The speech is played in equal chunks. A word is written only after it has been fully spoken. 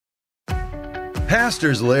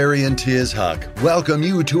Pastors Larry and Tiz Huck welcome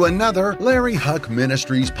you to another Larry Huck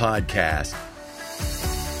Ministries podcast.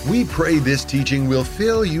 We pray this teaching will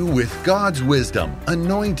fill you with God's wisdom,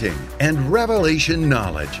 anointing, and revelation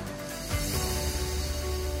knowledge.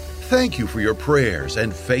 Thank you for your prayers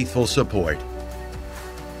and faithful support.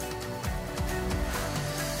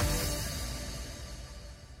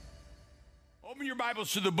 Open your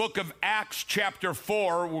Bibles to the book of Acts chapter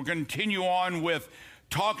 4. We'll continue on with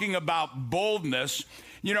talking about boldness.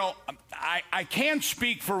 You know, I can't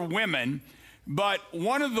speak for women, but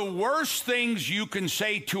one of the worst things you can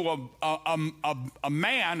say to a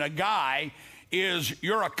man, a guy, is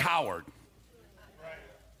you're a coward.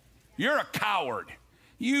 You're a coward.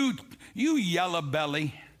 You yellow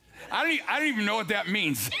belly. I don't even know what that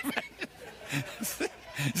means.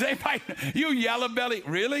 You yellow belly.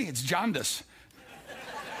 Really? It's jaundice.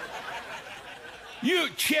 You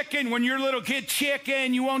chicken, when you're a little kid,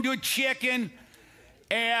 chicken, you won't do a chicken.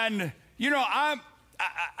 And, you know, I'm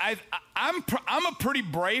a pretty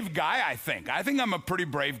brave guy, I think. I think I'm a pretty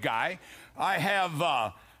brave guy. I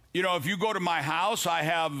have, if you go to my house, I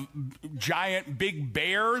have giant big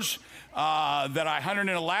bears that I hunted in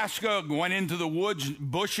Alaska, went into the woods,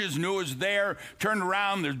 bushes, knew it was there, turned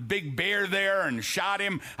around, there's a big bear there and shot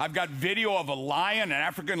him. I've got video of a lion, an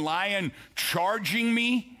African lion, charging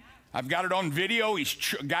me. I've got it on video.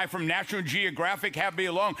 He's a guy from National Geographic, have me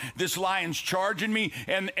along. This lion's charging me,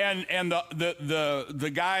 and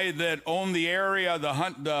the guy that owned the area,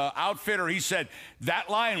 the outfitter, he said that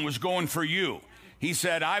lion was going for you. He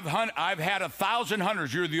said, I've had 1,000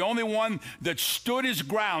 hunters. You're the only one that stood his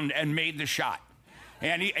ground and made the shot.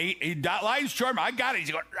 And he died. Lion's charging me. I got it.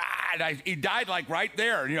 He's going, he died like right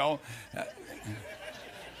there. You know.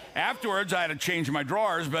 Afterwards, I had to change my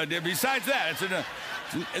drawers, but besides that,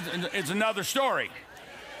 it's another story.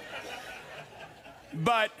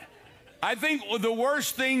 But I think the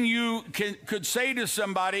worst thing you could say to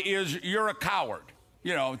somebody is you're a coward.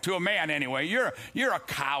 You know, to a man anyway. You're a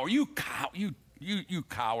coward. You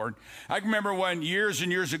coward. I remember when years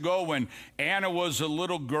and years ago when Anna was a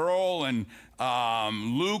little girl and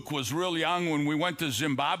Luke was real young when we went to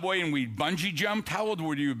Zimbabwe and we bungee jumped. How old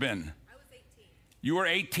would you have been? I was 18. You were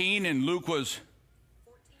 18 and Luke was 14.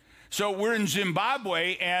 So we're in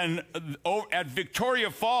Zimbabwe, and at Victoria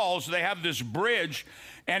Falls, they have this bridge,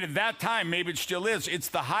 and at that time, maybe it still is, it's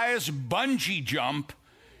the highest bungee jump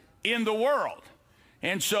in the world.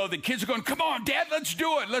 And so the kids are going, come on, Dad, let's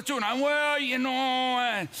do it. Let's do it. I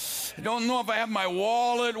don't know if I have my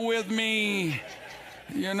wallet with me.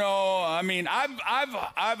 You know, I mean,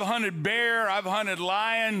 I've hunted bear, I've hunted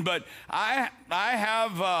lion, but I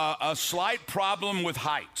have a slight problem with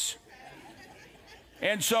heights.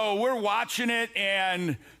 And so we're watching it,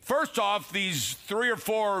 and first off, these 3 or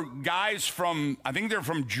 4 guys I think they're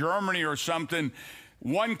from Germany or something.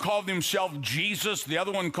 One called himself Jesus, the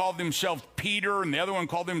other one called himself Peter, and the other one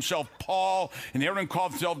called himself Paul, and the other one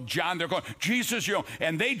called himself John. They're calling Jesus, you know,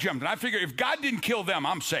 and they jumped. And I figured if God didn't kill them,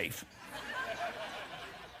 I'm safe.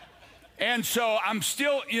 And so I'm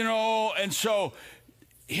still, and so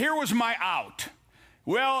here was my out.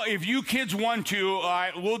 Well, if you kids want to,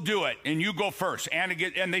 we'll do it, and you go first.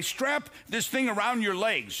 And they strap this thing around your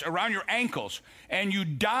legs, around your ankles, and you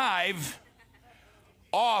dive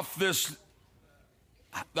off the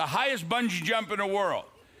highest bungee jump in the world.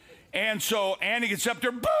 And so Andy gets up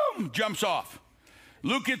there, boom, jumps off.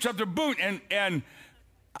 Luke gets up there, boom, and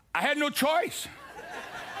I had no choice.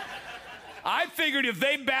 I figured if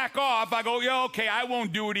they back off, I go, yeah, okay, I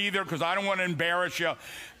won't do it either because I don't want to embarrass you.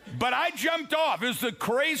 But I jumped off. It was the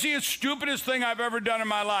craziest, stupidest thing I've ever done in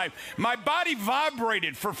my life. My body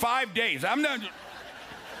vibrated for 5 days.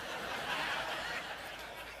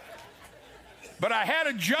 But I had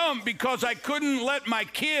to jump because I couldn't let my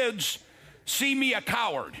kids see me a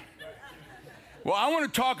coward. Well, I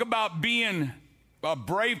want to talk about being a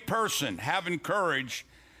brave person, having courage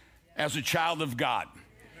as a child of God.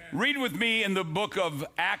 Read with me in the book of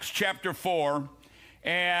Acts chapter 4,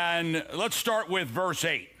 and let's start with verse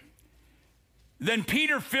 8. Then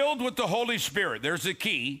Peter, filled with the Holy Spirit, there's the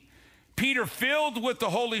key. Peter, filled with the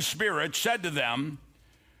Holy Spirit, said to them,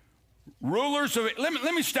 rulers of, let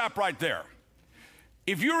me stop right there.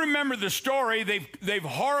 If you remember the story, they've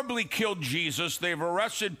horribly killed Jesus. They've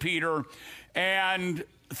arrested Peter and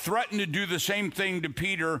threatened to do the same thing to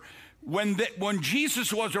Peter. When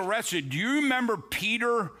Jesus was arrested, do you remember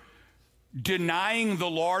Peter denying the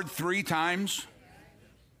Lord 3 times?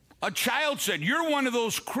 A child said, you're one of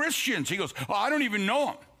those Christians. He goes, oh, I don't even know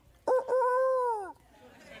him.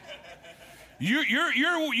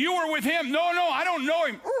 You were with him. No, I don't know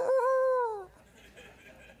him.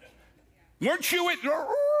 Weren't you with?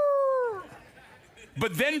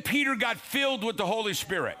 But then Peter got filled with the Holy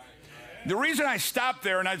Spirit. The reason I stopped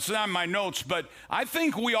there, and it's not in my notes, but I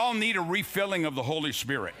think we all need a refilling of the Holy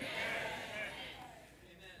Spirit.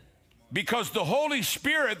 Because the Holy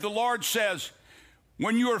Spirit, the Lord says,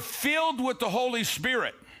 when you are filled with the Holy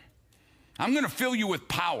Spirit, I'm going to fill you with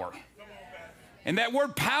power. And that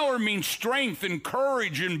word power means strength and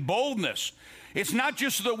courage and boldness. It's not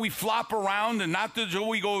just so that we flop around and not that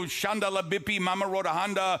we go shandala bippy mama roda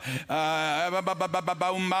honda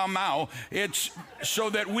mau. It's so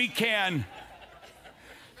that we can.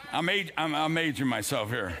 I'm aging myself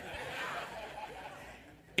here.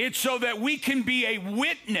 It's so that we can be a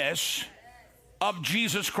witness of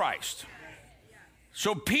Jesus Christ.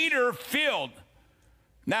 So Peter filled.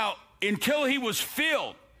 Now, until he was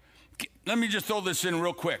filled, let me just throw this in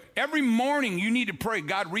real quick. Every morning you need to pray,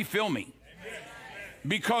 God, refill me.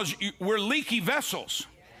 Because we're leaky vessels.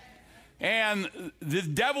 And the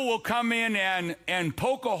devil will come in and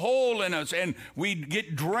poke a hole in us, and we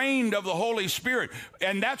get drained of the Holy Spirit.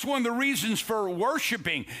 And that's one of the reasons for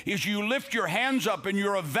worshiping, is you lift your hands up and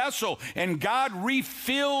you're a vessel, and God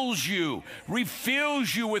refills you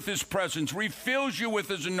with his presence, refills you with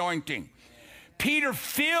his anointing. Peter,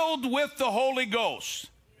 filled with the Holy Ghost,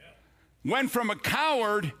 went from a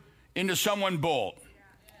coward into someone bold.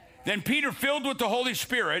 Then Peter, filled with the Holy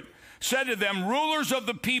Spirit, said to them, rulers of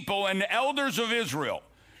the people and elders of Israel,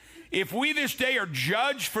 if we this day are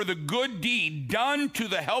judged for the good deed done to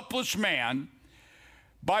the helpless man,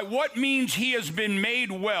 by what means he has been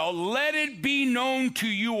made well, let it be known to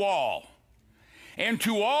you all and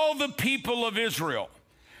to all the people of Israel,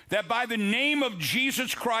 that by the name of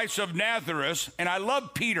Jesus Christ of Nazareth, and I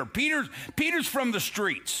love Peter. Peter's from the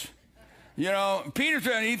streets. You know,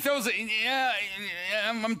 he throws it,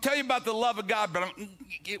 I'm telling you about the love of God, but I'm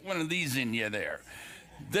get one of these in you there.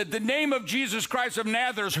 The name of Jesus Christ of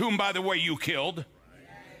Nazareth, whom, by the way, you killed,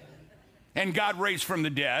 and God raised from the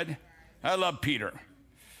dead. I love Peter.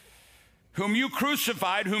 Whom you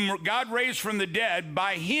crucified, whom God raised from the dead,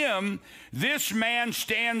 by him this man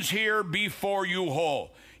stands here before you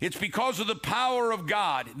whole. It's because of the power of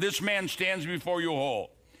God this man stands before you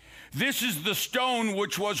whole. This is the stone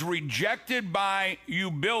which was rejected by you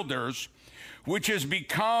builders, which has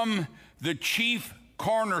become the chief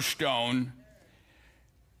cornerstone.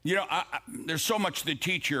 You know, there's so much to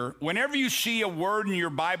teach here. Whenever you see a word in your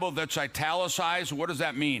Bible that's italicized, what does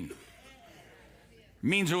that mean? It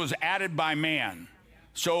means it was added by man.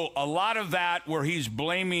 So a lot of that where he's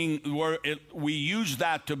blaming, we use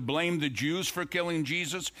that to blame the Jews for killing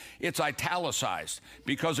Jesus, it's italicized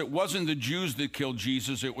because it wasn't the Jews that killed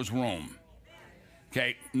Jesus, it was Rome.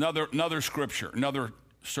 Okay, another scripture, another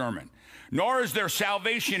sermon. Nor is there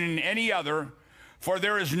salvation in any other, for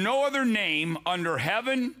there is no other name under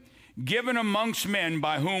heaven given amongst men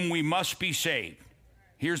by whom we must be saved.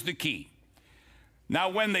 Here's the key. Now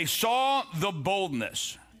when they saw the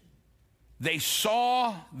boldness, they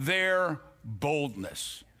saw their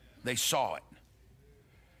boldness. They saw it.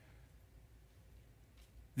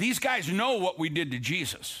 These guys know what we did to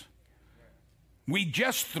Jesus. We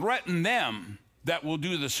just threatened them that we'll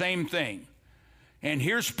do the same thing. And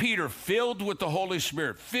here's Peter, filled with the Holy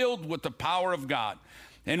Spirit, filled with the power of God.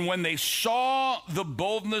 And when they saw the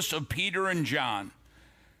boldness of Peter and John,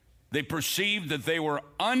 they perceived that they were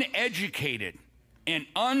uneducated and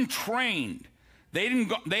untrained. They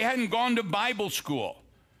hadn't gone to Bible school.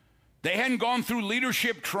 They hadn't gone through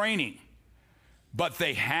leadership training, but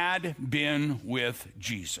they had been with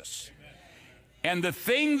Jesus. And the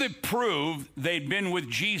thing that proved they'd been with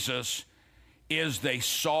Jesus is they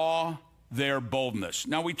saw their boldness.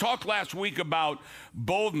 Now, we talked last week about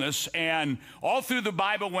boldness, and all through the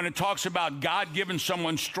Bible, when it talks about God giving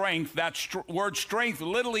someone strength, that word strength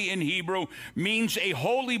literally in Hebrew means a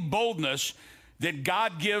holy boldness that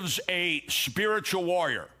God gives a spiritual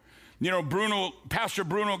warrior. You know, Pastor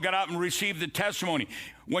Bruno got up and received the testimony.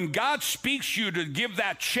 When God speaks you to give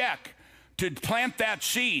that check, to plant that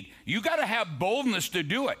seed, you got to have boldness to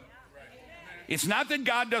do it. It's not that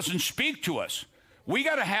God doesn't speak to us. We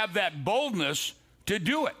got to have that boldness to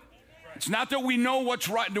do it. It's not that we know what's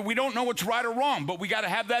right, that we don't know what's right or wrong, but we got to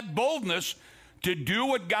have that boldness to do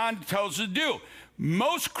what God tells us to do.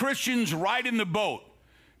 Most Christians ride in the boat.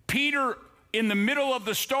 Peter, in the middle of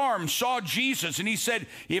the storm, saw Jesus, and he said,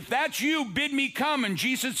 if that's you, bid me come. And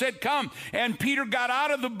Jesus said, come. And Peter got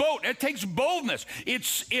out of the boat. It takes boldness.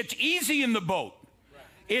 It's easy in the boat.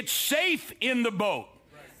 It's safe in the boat.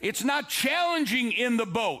 It's not challenging in the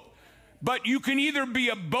boat. But you can either be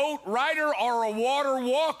a boat rider or a water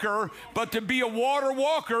walker, but to be a water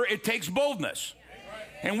walker, it takes boldness.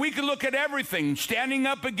 And we can look at everything, standing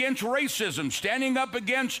up against racism, standing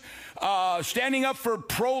up for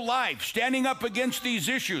pro-life, standing up against these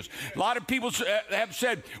issues. A lot of people have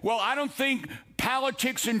said, well, I don't think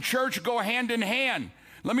politics and church go hand in hand.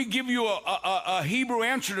 Let me give you a Hebrew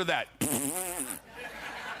answer to that.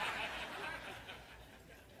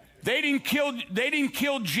 They didn't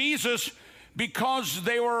kill Jesus because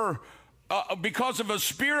they were because of a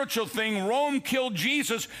spiritual thing. Rome killed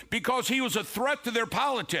Jesus because he was a threat to their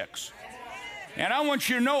politics. And I want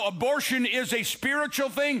you to know, abortion is a spiritual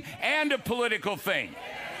thing and a political thing.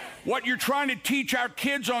 What you're trying to teach our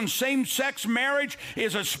kids on same-sex marriage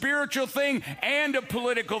is a spiritual thing and a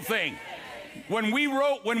political thing. When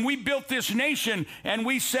we built this nation and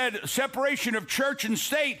we said separation of church and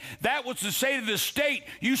state, that was to say to the state,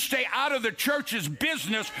 you stay out of the church's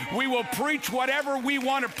business. We will preach whatever we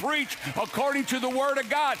want to preach according to the Word of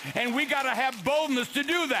God. And we got to have boldness to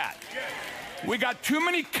do that. We got too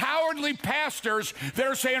many cowardly pastors that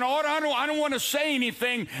are saying, oh, I don't want to say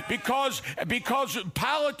anything because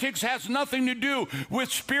politics has nothing to do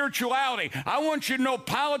with spirituality. I want you to know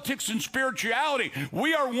politics and spirituality.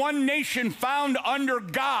 We are one nation found under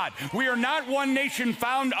God. We are not one nation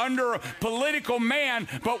found under a political man,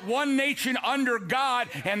 but one nation under God,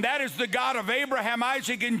 and that is the God of Abraham,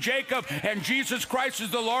 Isaac, and Jacob, and Jesus Christ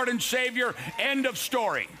is the Lord and Savior. End of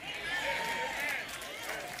story.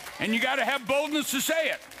 And you got to have boldness to say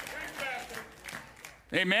it.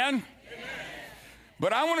 Amen?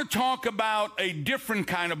 But I want to talk about a different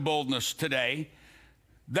kind of boldness today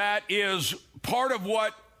that is part of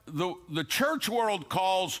what the church world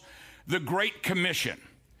calls the Great Commission.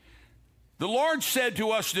 The Lord said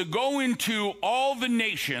to us to go into all the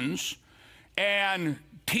nations and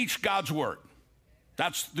teach God's word.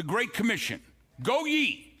 That's the Great Commission. Go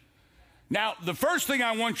ye. Now, the first thing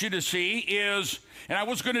I want you to see is, and I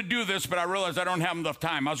was going to do this, but I realized I don't have enough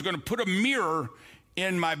time. I was going to put a mirror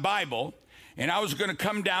in my Bible, and I was going to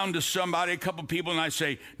come down to somebody, a couple people, and I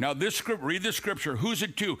say, now this script, read this scripture. Who's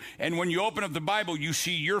it to? And when you open up the Bible, you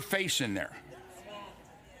see your face in there.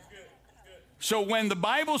 So when the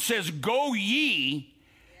Bible says, go ye,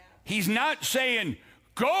 he's not saying,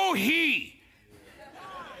 go he.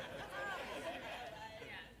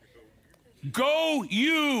 Go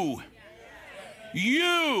you.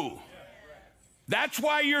 You. That's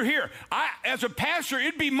why you're here. As a pastor,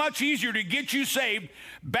 it'd be much easier to get you saved,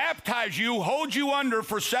 baptize you, hold you under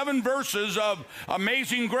for 7 verses of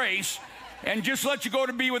Amazing Grace, and just let you go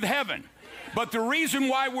to be with heaven. But the reason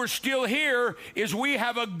why we're still here is we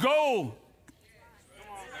have a go.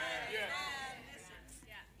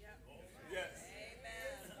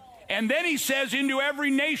 And then he says into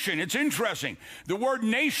every nation. It's interesting. The word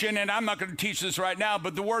nation, and I'm not going to teach this right now,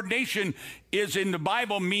 but the word nation is in the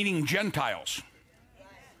Bible meaning Gentiles.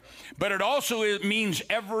 But it also means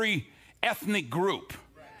every ethnic group,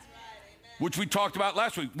 which we talked about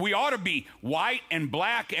last week. We ought to be white and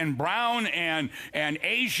black and brown and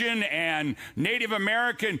Asian and Native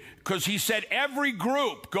American, because he said every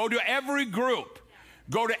group, go to every group,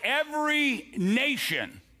 go to every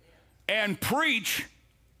nation and preach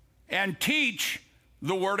and teach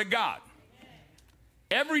the Word of God.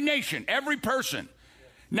 Every nation, every person.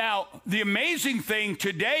 Now, the amazing thing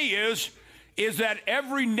today is that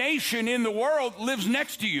every nation in the world lives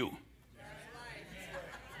next to you.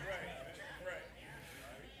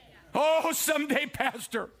 Oh, someday,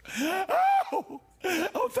 Pastor.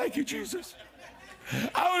 Oh, thank you, Jesus.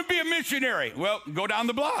 I want to be a missionary. Well, go down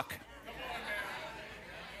the block.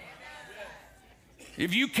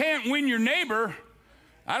 If you can't win your neighbor,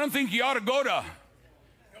 I don't think you ought to go to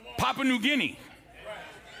Papua New Guinea.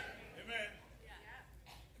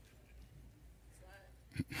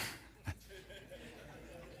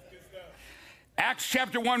 Acts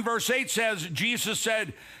chapter 1 verse 8 says, Jesus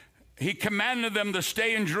said, he commanded them to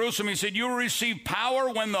stay in Jerusalem. He said, you will receive power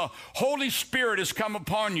when the Holy Spirit has come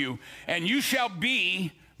upon you, and you shall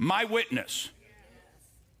be my witness.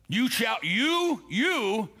 You shall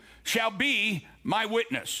be my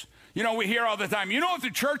witness. You know, we hear all the time, you know what the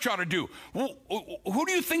church ought to do? Well, who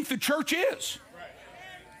do you think the church is?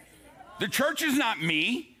 The church is not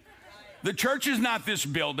me. The church is not this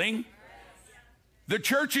building. The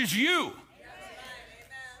church is you.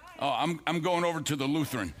 Oh, I'm going over to the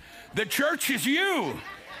Lutheran. The church is you.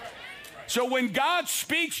 So when God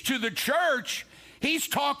speaks to the church, he's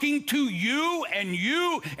talking to you and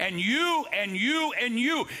you and you and you and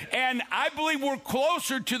you. And I believe we're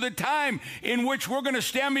closer to the time in which we're going to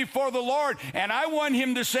stand before the Lord. And I want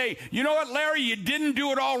him to say, you know what, Larry, you didn't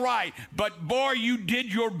do it all right, but boy, you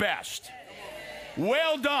did your best.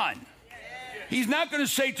 Well done. He's not going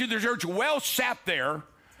to say to the church, well sat there.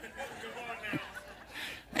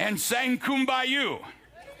 and sang Kumbaya.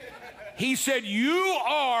 He said, you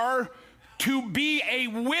are to be a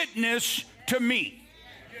witness to me.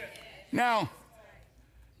 Now,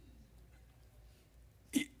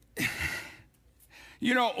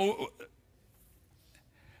 you know,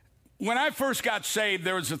 when I first got saved,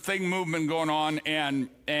 there was a movement going on, and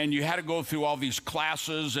you had to go through all these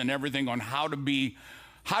classes and everything on how to be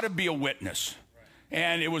a witness.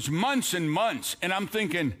 And it was months and months, and I'm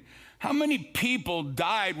thinking, how many people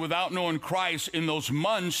died without knowing Christ in those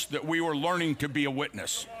months that we were learning to be a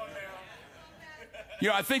witness? You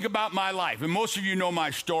know, I think about my life, and most of you know my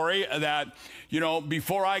story that, you know,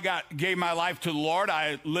 before I gave my life to the Lord,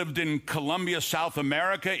 I lived in Colombia, South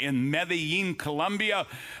America, in Medellin, Colombia.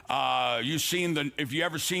 If you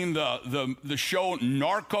ever seen the show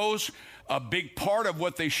Narcos, a big part of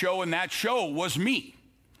what they show in that show was me.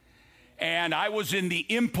 And I was in the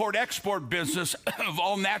import-export business of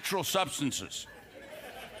all natural substances.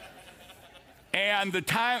 And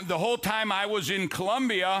the whole time I was in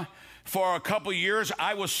Colombia, for a couple of years,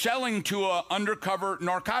 I was selling to an undercover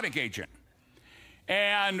narcotic agent.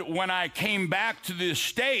 And when I came back to the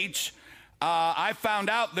States, I found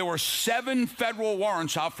out there were 7 federal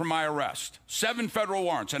warrants out for my arrest. 7 federal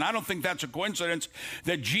warrants. And I don't think that's a coincidence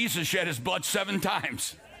that Jesus shed his blood 7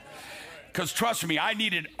 times. Because trust me, I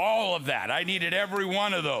needed all of that. I needed every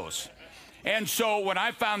one of those. And so when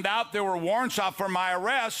I found out there were warrants out for my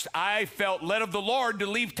arrest, I felt led of the Lord to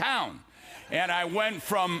leave town. And I went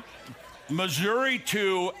from Missouri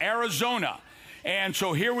to Arizona. And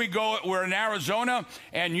so here we go. We're in Arizona,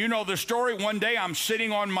 and you know the story. One day I'm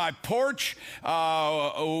sitting on my porch,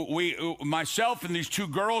 myself and these 2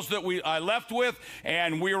 girls that I left with,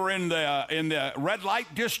 and we were in the red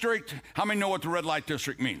light district. How many know what the red light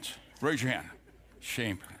district means? Raise your hand.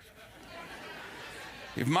 Shame.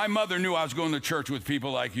 If my mother knew I was going to church with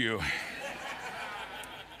people like you.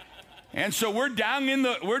 And so we're down in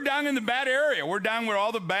the bad area. We're down where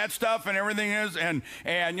all the bad stuff and everything is. And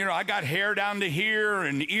you know, I got hair down to here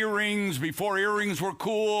and earrings before earrings were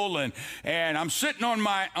cool. And I'm sitting on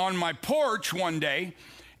my porch one day,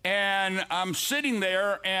 and I'm sitting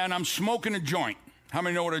there and I'm smoking a joint. How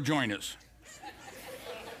many know what a joint is?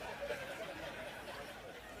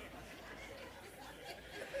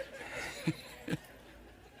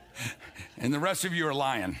 And the rest of you are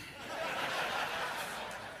lying.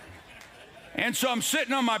 And so I'm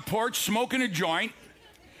sitting on my porch smoking a joint,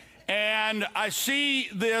 and I see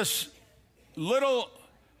this little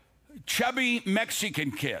chubby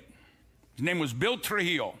Mexican kid. His name was Bill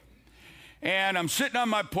Trujillo. And I'm sitting on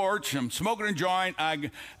my porch, I'm smoking a joint. You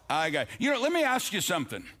know, let me ask you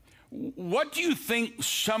something. What do you think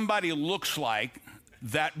somebody looks like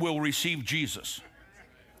that will receive Jesus?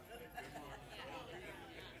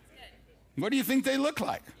 What do you think they look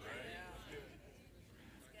like?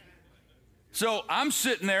 So I'm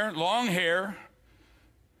sitting there, long hair,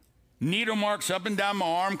 needle marks up and down my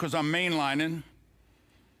arm because I'm mainlining,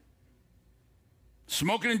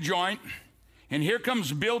 smoking a joint, and here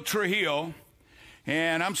comes Bill Trujillo,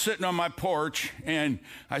 and I'm sitting on my porch, and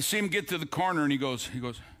I see him get to the corner, and he goes,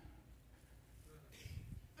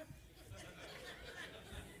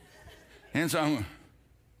 and so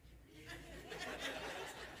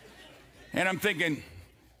I'm thinking,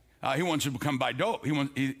 he wants to come buy dope.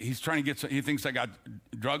 He's trying to he thinks I got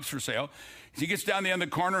drugs for sale. So he gets down the end of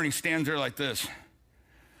the corner and he stands there like this.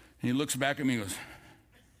 And he looks back at me and goes,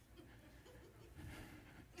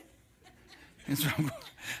 and so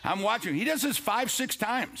I'm watching him. He does this 5-6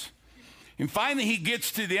 times. And finally he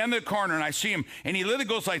gets to the end of the corner and I see him and he literally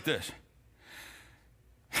goes like this.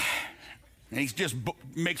 And he just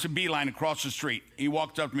makes a beeline across the street. He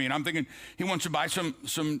walks up to me and I'm thinking he wants to buy some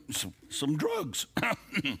drugs.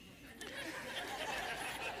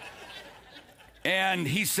 And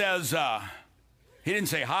he says, he didn't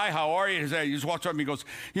say, hi, how are you? He just walks up to me and goes,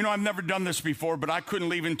 you know, I've never done this before, but I couldn't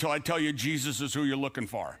leave until I tell you Jesus is who you're looking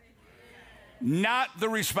for. Not the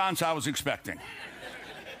response I was expecting.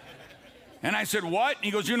 And I said, what? And he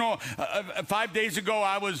goes, you know, 5 days ago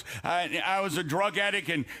I was a drug addict,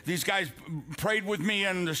 and these guys prayed with me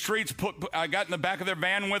in the streets. I got in the back of their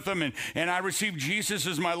van with them, and I received Jesus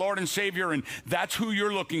as my Lord and Savior, and that's who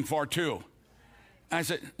you're looking for too. I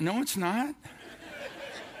said, no, it's not.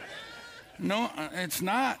 No, it's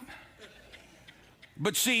not.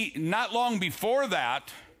 But see, not long before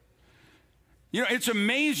that, you know, it's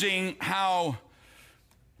amazing how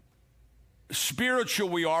spiritual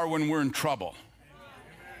we are when we're in trouble.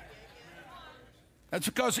 That's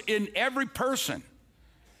because in every person,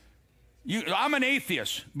 I'm an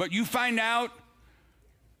atheist, but you find out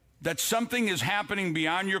that something is happening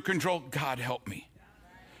beyond your control. God help me.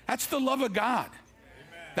 That's the love of God.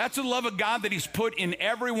 That's the love of God that he's put in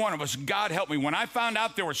every one of us. God help me. When I found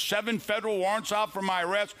out there were 7 federal warrants out for my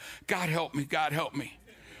arrest, God help me, God help me.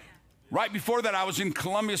 Right before that, I was in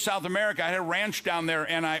Colombia, South America. I had a ranch down there,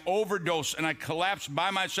 and I overdosed, and I collapsed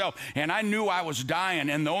by myself, and I knew I was dying,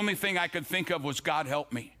 and the only thing I could think of was, God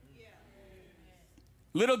help me.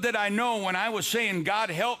 Little did I know, when I was saying, God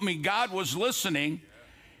help me, God was listening,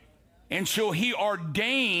 and so he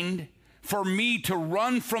ordained for me to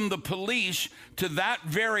run from the police to that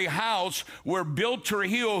very house where Bill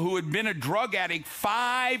Trujillo, who had been a drug addict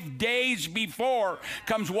 5 days before,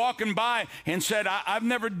 comes walking by and said, I've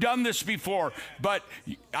never done this before, but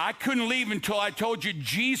I couldn't leave until I told you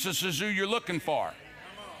Jesus is who you're looking for.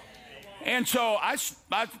 And so I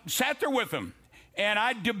sat there with him. And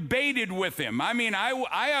I debated with him. I mean, I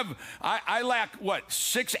lack,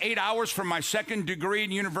 6-8 hours from my 2nd degree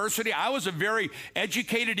in university. I was a very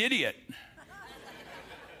educated idiot.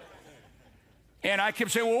 And I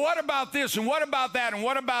kept saying, well, what about this? And what about that? And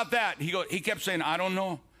what about that? He kept saying, I don't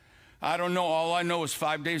know. I don't know. All I know is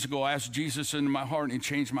 5 days ago, I asked Jesus into my heart and he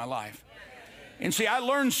changed my life. And see, I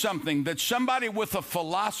learned something, that somebody with a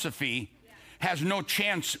philosophy has no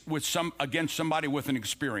chance against somebody with an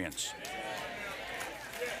experience.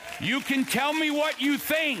 You can tell me what you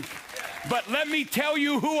think, but let me tell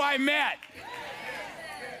you who I met.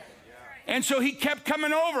 And so he kept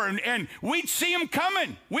coming over, and we'd see him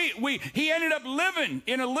coming. He ended up living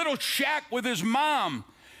in a little shack with his mom,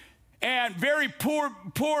 and very poor,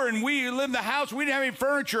 and we lived in the house. We didn't have any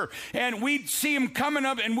furniture, and we'd see him coming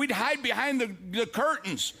up, and we'd hide behind the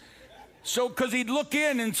curtains. So, because he'd look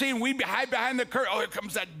in and see, and we'd hide behind the curtain. Oh, here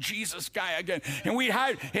comes that Jesus guy again. And we'd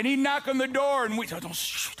hide, and he'd knock on the door, and we'd, don't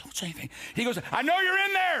say anything. He goes, I know you're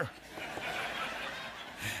in there.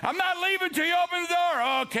 I'm not leaving till you open the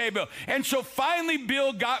door. Okay, Bill. And so finally,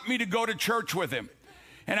 Bill got me to go to church with him.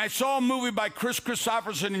 And I saw a movie by Chris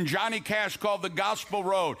Christopherson and Johnny Cash called The Gospel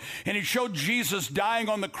Road. And it showed Jesus dying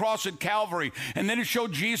on the cross at Calvary. And then it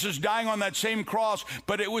showed Jesus dying on that same cross,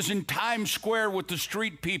 but it was in Times Square with the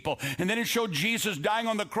street people. And then it showed Jesus dying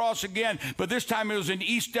on the cross again, but this time it was in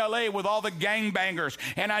East LA with all the gangbangers.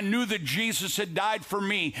 And I knew that Jesus had died for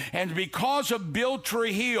me. And because of Bill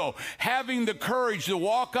Trujillo having the courage to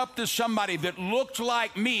walk up to somebody that looked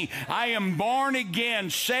like me, I am born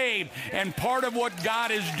again, saved, and part of what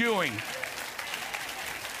God is doing.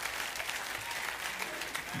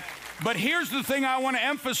 But here's the thing I want to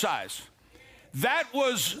emphasize. That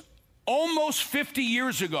was almost 50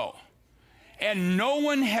 years ago, and no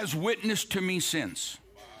one has witnessed to me since.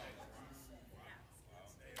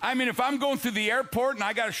 I mean, if I'm going through the airport and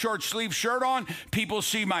I got a short sleeve shirt on, people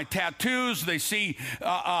see my tattoos, they see,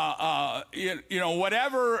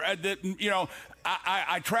 whatever,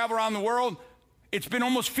 I travel around the world. It's been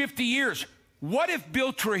almost 50 years. What if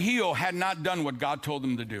Bill Trujillo had not done what God told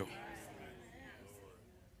him to do?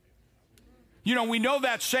 You know, we know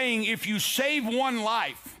that saying, if you save one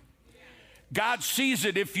life, God sees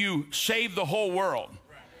it if you save the whole world.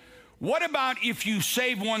 What about if you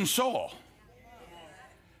save one soul?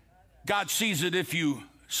 God sees it if you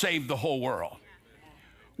save the whole world.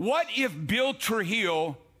 What if Bill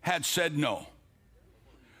Trujillo had said no?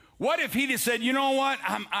 What if he just said, you know what?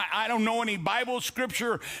 I don't know any Bible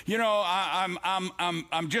scripture. You know,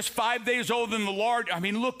 I'm just 5 days older than the Lord. I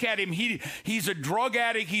mean, look at him. He's a drug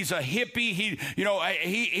addict. He's a hippie.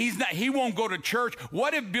 He won't go to church.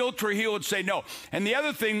 What if Bill Trujillo would say no? And the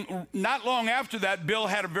other thing, not long after that, Bill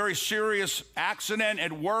had a very serious accident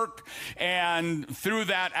at work, and through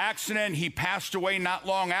that accident, he passed away not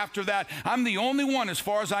long after that. I'm the only one, as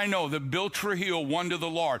far as I know, that Bill Trujillo won to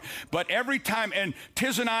the Lord. But every time, and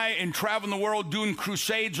Tiz and I, in traveling the world, doing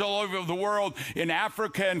crusades all over the world, in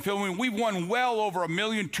Africa and filming, we've won well over 1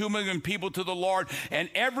 million, 2 million people to the Lord. And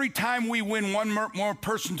every time we win one more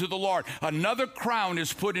person to the Lord, another crown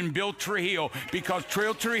is put in Bill Trujillo, because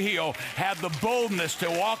Bill Trujillo had the boldness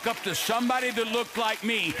to walk up to somebody that looked like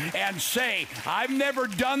me and say, I've never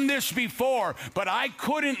done this before, but I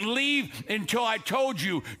couldn't leave until I told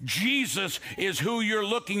you Jesus is who you're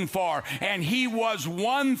looking for. And he was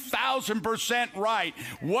 1,000% right.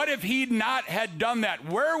 What if he not had done that?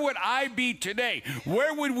 Where would I be today?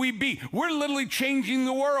 Where would we be? We're literally changing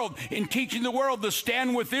the world and teaching the world to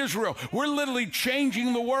stand with Israel. We're literally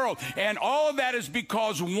changing the world. And all of that is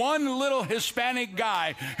because one little Hispanic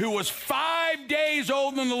guy who was 5 days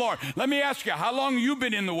older than the Lord. Let me ask you, how long have you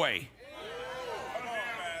been in the way?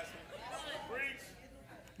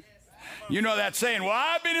 You know that saying, well,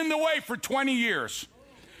 I've been in the way for 20 years.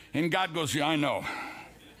 And God goes, yeah, I know.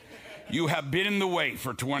 You have been in the way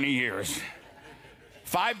for 20 years.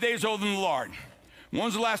 5 days older than the Lord. When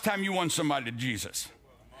was the last time you won somebody to Jesus?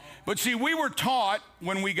 But see, we were taught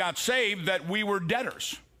when we got saved that we were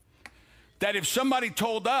debtors. That if somebody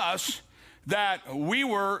told us that we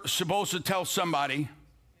were supposed to tell somebody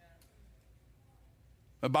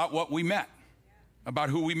about what we met, about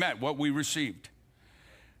who we met, what we received.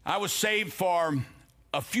 I was saved for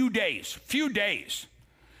a few days,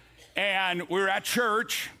 and we were at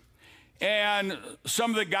church, and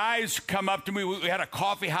some of the guys come up to me. We had a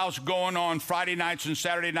coffee house going on Friday nights and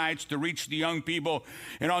Saturday nights to reach the young people,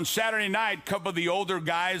 and on Saturday night, a couple of the older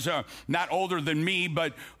guys, not older than me,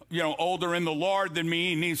 but older in the Lord than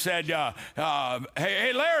me, and he said,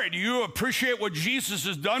 hey, Larry, do you appreciate what Jesus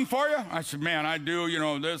has done for you? I said, man, I do,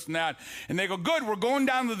 this and that. And they go, good, we're going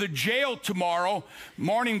down to the jail tomorrow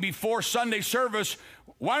morning before Sunday service.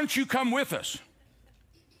 Why don't you come with us?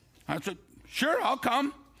 I said, sure, I'll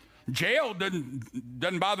come. Jail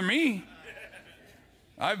doesn't bother me.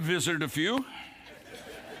 I've visited a few.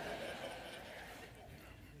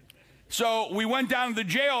 So we went down to the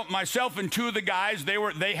jail, myself and two of the guys.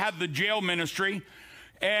 They had the jail ministry.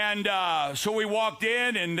 And so we walked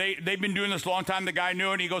in, and they've been doing this a long time. The guy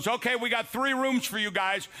knew it. He goes, okay, we got 3 rooms for you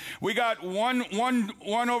guys. We got one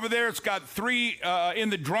over there. It's got 3 in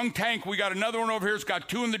the drunk tank. We got another one over here. It's got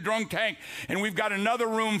 2 in the drunk tank. And we've got another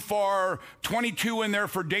room for 22 in there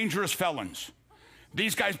for dangerous felons.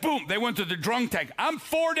 These guys, boom, they went to the drunk tank. I'm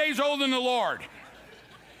 4 days old in the Lord.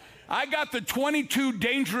 I got the 22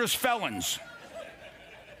 dangerous felons.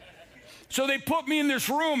 So they put me in this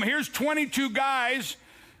room. Here's 22 guys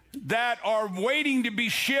that are waiting to be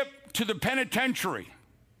shipped to the penitentiary.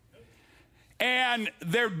 And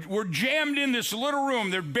we're jammed in this little room.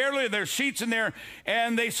 There's seats in there.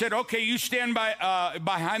 And they said, okay, you stand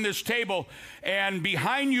behind this table. And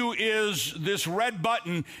behind you is this red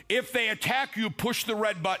button. If they attack you, push the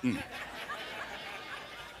red button.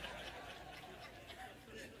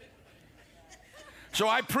 So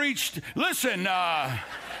I preached, listen, I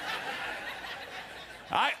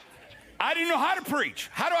didn't know how to preach.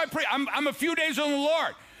 How do I preach? I'm a few days on the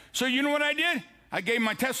Lord. So you know what I did? I gave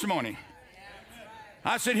my testimony.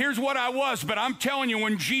 I said, here's what I was, but I'm telling you,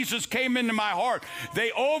 when Jesus came into my heart,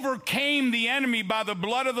 they overcame the enemy by the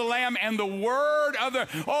blood of the Lamb and the word of the,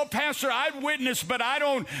 oh, Pastor, I've witnessed, but I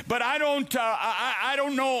don't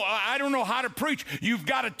know how to preach. You've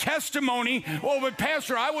got a testimony. Oh, but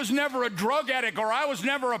Pastor, I was never a drug addict, or I was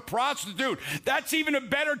never a prostitute. That's even a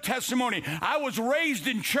better testimony. I was raised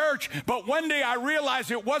in church, but one day I realized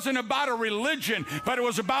it wasn't about a religion, but it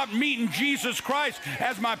was about meeting Jesus Christ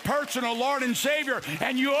as my personal Lord and Savior.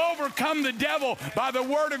 And you overcome the devil by the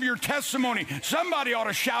word of your testimony. Somebody ought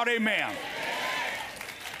to shout amen.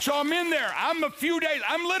 So I'm in there. I'm a few days.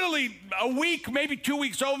 I'm literally a week, maybe 2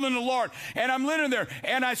 weeks older than the Lord. And I'm living there.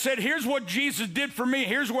 And I said, here's what Jesus did for me.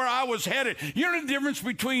 Here's where I was headed. You know the difference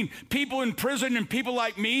between people in prison and people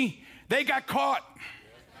like me? They got caught.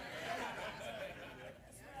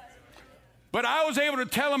 But I was able to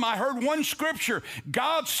tell him, I heard one scripture,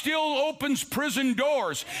 God still opens prison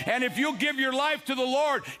doors. And if you'll give your life to the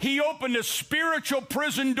Lord, he opened a spiritual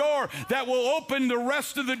prison door that will open the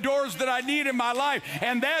rest of the doors that I need in my life.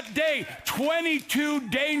 And that day, 22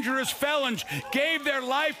 dangerous felons gave their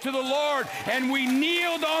life to the Lord, and we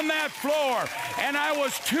kneeled on that floor. And I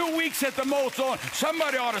was 2 weeks at the most on.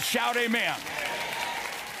 Somebody ought to shout amen.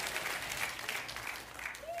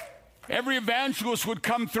 Every evangelist would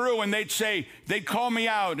come through and they'd call me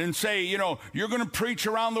out and say, you're going to preach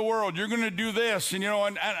around the world. You're going to do this.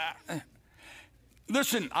 And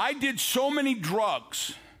listen, I did so many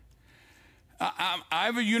drugs. I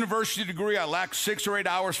have a university degree. I lack 6 or 8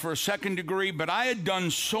 hours for a second degree, but I had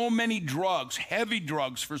done so many drugs, heavy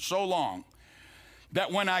drugs, for so long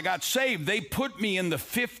that when I got saved, they put me in the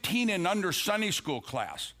 15 and under Sunday school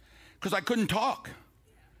class because I couldn't talk.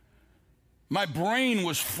 My brain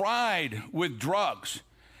was fried with drugs.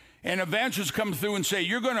 And evangelists come through and say,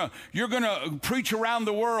 you're gonna preach around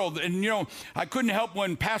the world. And I couldn't help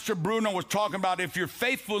when Pastor Bruno was talking about, if you're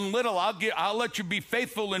faithful in little, I'll let you be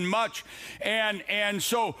faithful in much. And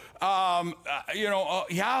so I'll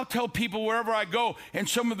tell people wherever I go. And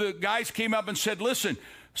some of the guys came up and said, listen,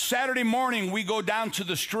 Saturday morning we go down to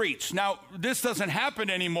the streets. Now, this doesn't happen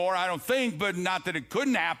anymore, I don't think, but not that it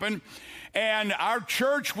couldn't happen. And our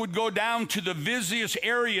church would go down to the busiest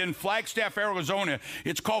area in Flagstaff, Arizona.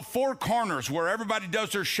 It's called Four Corners, where everybody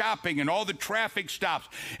does their shopping and all the traffic stops.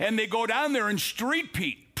 And they go down there and street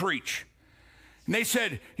preach. And they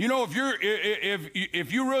said,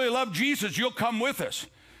 if you really love Jesus, you'll come with us.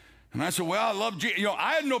 And I said, well, I love Jesus.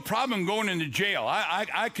 I had no problem going into jail.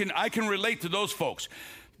 I can relate to those folks.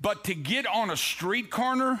 But to get on a street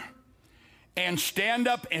corner and stand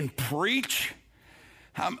up and preach,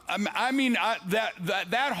 That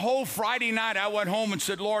whole Friday night, I went home and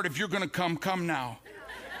said, Lord, if you're going to come now.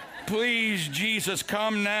 Please, Jesus,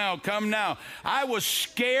 come now, come now. I was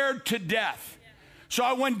scared to death. So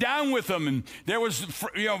I went down with them, and there was,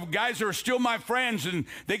 guys that are still my friends, and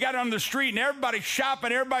they got on the street, and everybody's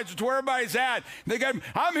shopping, everybody's where everybody's at. They got,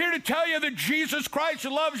 I'm here to tell you that Jesus Christ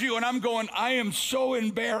loves you. And I'm going, I am so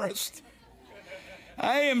embarrassed.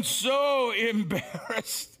 I am so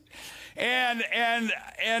embarrassed. And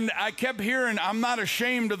I kept hearing, I'm not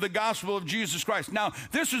ashamed of the gospel of Jesus Christ. Now,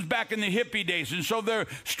 this was back in the hippie days, and so the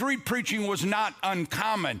street preaching was not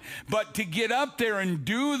uncommon. But to get up there and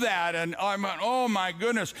do that, and I'm like, oh my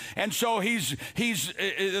goodness. And so he's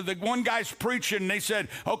the one guy's preaching, and they said,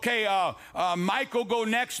 okay, Mike will go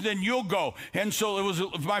next, then you'll go. And so it was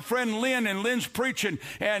my friend Lynn, and Lynn's preaching,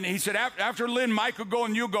 and he said, after Lynn, Mike will go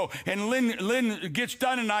and you go. And Lynn gets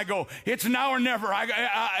done, and I go, it's now or never.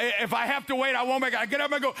 If I have to wait, I won't make it. I get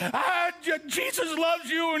up and go, Jesus loves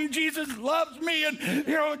you, and Jesus loves me, and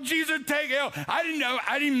Jesus take it. I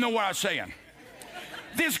didn't even know what I was saying.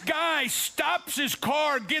 This guy stops his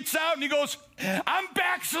car, gets out, and he goes, I'm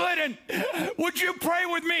backslidden. Would you pray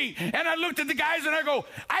with me? And I looked at the guys and I go,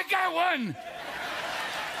 I got one.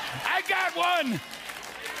 I got one.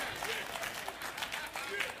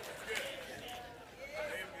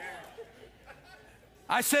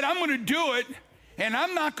 I said, I'm going to do it. And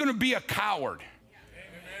I'm not going to be a coward.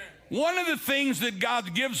 One of the things that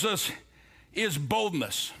God gives us is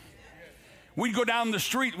boldness. We go down the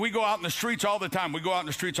street. We go out in the streets all the time. We go out in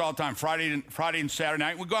the streets all the time. Friday and Saturday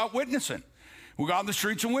night, we go out witnessing. We go out in the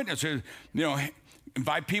streets and witness.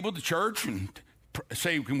 Invite people to church and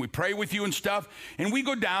say, can we pray with you and stuff? And we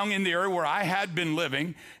go down in the area where I had been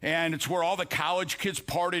living, and it's where all the college kids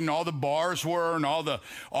partied and all the bars were and all the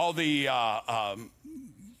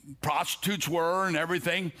prostitutes were and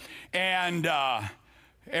everything. And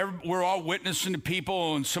we're all witnessing to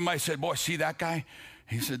people, and somebody said, boy, see that guy?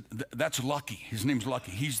 He said, that's Lucky. His name's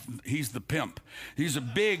Lucky. He's the pimp. He's a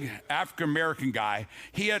big African-American guy.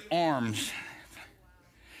 He had arms.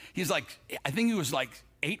 I think he was like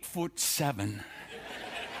 8'7".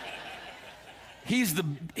 He's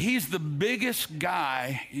the biggest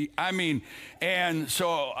guy. And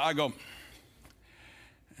so I go,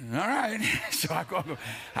 all right. So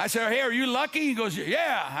I said, hey, are you Lucky? He goes,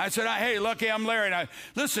 yeah. I said, hey, Lucky, I'm Larry. And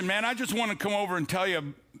listen, man, I just want to come over and tell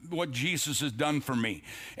you what Jesus has done for me.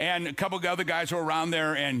 And a couple of other guys were around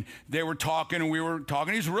there, and they were talking, and we were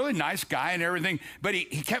talking. He's a really nice guy and everything, but he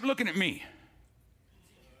kept looking at me.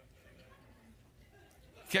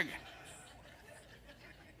 And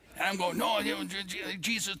I'm going, no,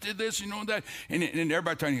 Jesus did this, that. And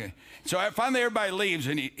everybody trying to. So finally everybody leaves,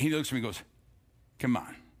 and he looks at me and goes, come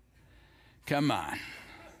on.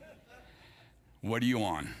 What are you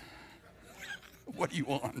on? What are you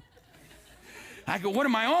on? I go, what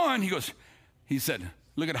am I on? He said,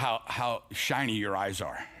 look at how shiny your eyes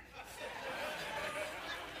are.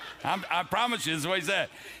 I promise you, this is what he said.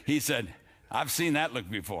 He said, I've seen that look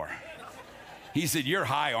before. He said, you're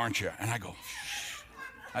high, aren't you? And I go, shh.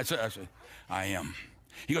 I said, I am.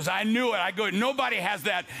 He goes, I knew it. I go, nobody has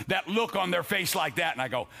that look on their face like that. And I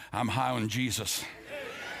go, I'm high on Jesus.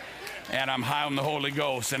 And I'm high on the Holy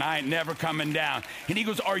Ghost, and I ain't never coming down. And he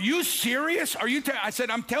goes, are you serious? I said,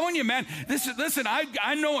 I'm telling you, man, listen,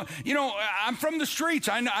 I know, I'm from the streets.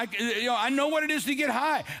 I know what it is to get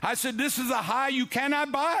high. I said, this is a high you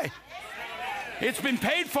cannot buy. It's been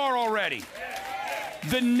paid for already.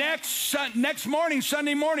 The next morning,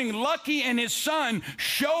 Sunday morning, Lucky and his son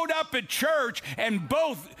showed up at church, and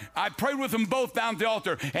I prayed with them both down at the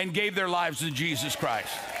altar and gave their lives to Jesus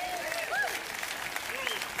Christ.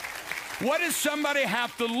 What does somebody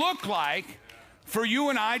have to look like for you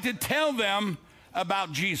and I to tell them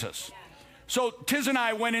about Jesus? So Tiz and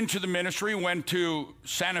I went into the ministry, went to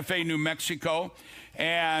Santa Fe, New Mexico,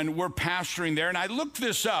 and we're pastoring there. And I looked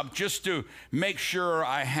this up just to make sure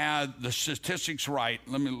I had the statistics right.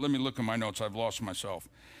 Let me look at my notes. I've lost myself.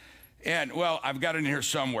 And, well, I've got it in here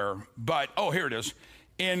somewhere. But, here it is.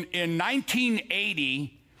 In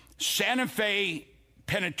 1980, Santa Fe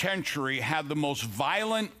Penitentiary had the most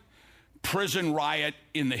violent prison riot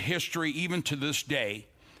in the history, even to this day,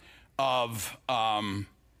 of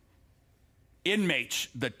inmates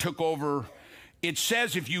that took over. It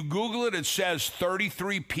says, if you Google it, it says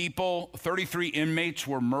 33 inmates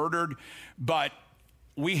were murdered, but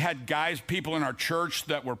we had people in our church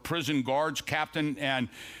that were prison guards, captain, and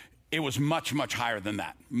it was much, much higher than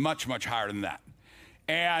that. Much, much higher than that.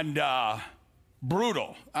 And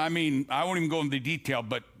brutal. I won't even go into detail,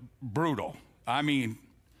 but brutal.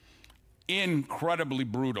 Incredibly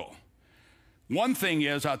brutal. One thing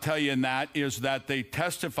is, I'll tell you in that, is that they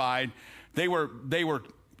testified they were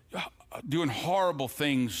doing horrible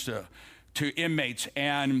things to inmates,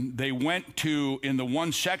 and they went to, in the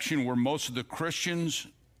one section where most of the Christians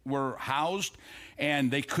were housed, and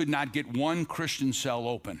they could not get one Christian cell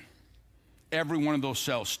open. Every one of those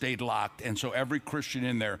cells stayed locked, and so every Christian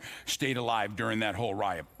in there stayed alive during that whole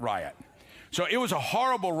riot. So it was a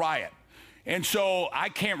horrible riot. And so I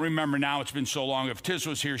can't remember now, it's been so long. If Tiz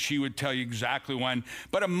was here, she would tell you exactly when.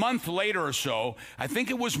 But a month later or so, I think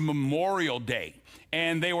it was Memorial Day,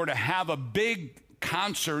 and they were to have a big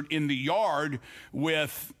concert in the yard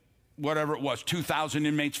with whatever it was, 2,000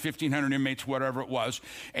 inmates, 1,500 inmates, whatever it was.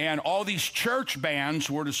 And all these church bands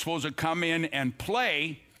were supposed to come in and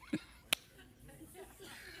play.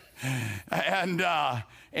 and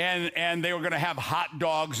they were going to have hot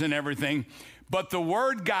dogs and everything. But the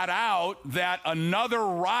word got out that another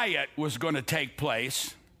riot was going to take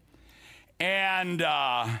place. And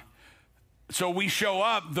so we show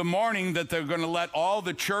up the morning that they're going to let all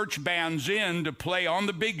the church bands in to play on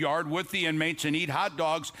the big yard with the inmates and eat hot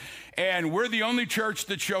dogs. And we're the only church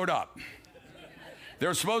that showed up. There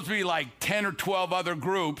were supposed to be like 10 or 12 other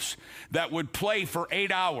groups that would play for 8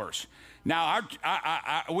 hours. Now,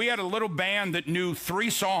 we had a little band that knew 3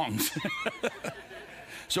 songs.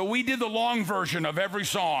 So we did the long version of every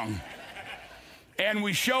song. And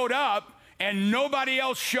we showed up, and nobody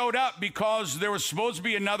else showed up because there was supposed to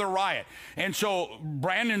be another riot. And so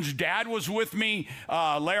Brandon's dad was with me,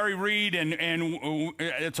 Larry Reed, and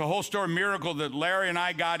it's a whole story miracle that Larry and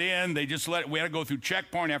I got in. They just we had to go through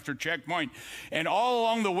checkpoint after checkpoint. And all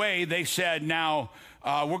along the way, they said, now,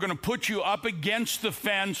 we're going to put you up against the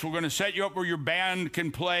fence. We're going to set you up where your band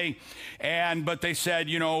can play. But they said,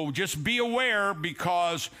 just be aware,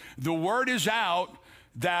 because the word is out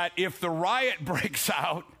that if the riot breaks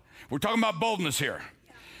out, we're talking about boldness here.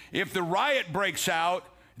 If the riot breaks out,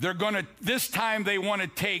 this time they want to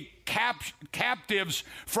take captives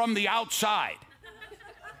from the outside.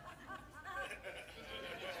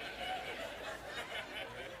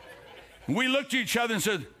 We looked at each other and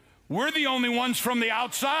said, we're the only ones from the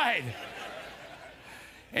outside.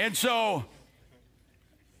 And so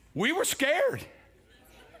we were scared.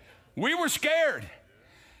 We were scared.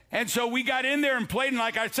 And so we got in there and played, and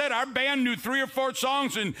like I said, our band knew 3 or 4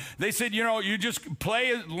 songs, and they said, you just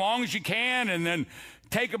play as long as you can and then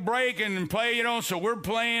take a break and play, so we're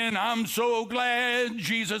playing, I'm so glad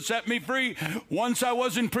Jesus set me free. Once I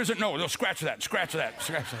was in prison. No, scratch that.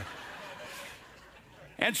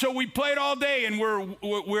 And so we played all day, and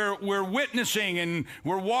we're witnessing, and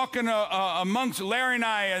we're walking amongst Larry and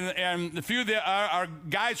I, and a few of our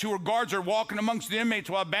guys who were guards are walking amongst the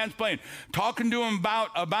inmates while the band's playing, talking to them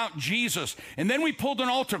about Jesus. And then we pulled an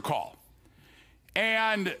altar call.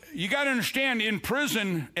 And you got to understand, in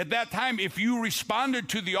prison at that time, if you responded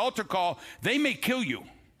to the altar call, they may kill you.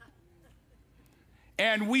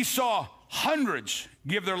 And we saw hundreds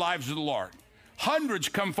give their lives to the Lord. Hundreds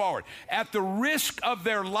come forward at the risk of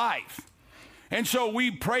their life. And so we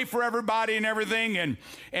pray for everybody and everything.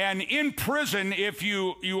 And in prison, if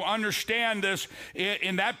you understand this,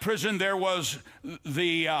 in that prison there was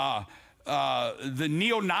the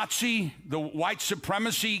neo-Nazi, the white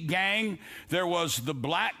supremacy gang. There was the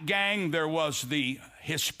black gang. There was the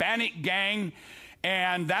Hispanic gang.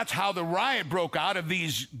 And that's how the riot broke out, of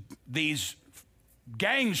these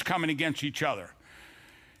gangs coming against each other.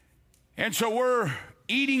 And so we're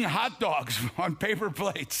eating hot dogs on paper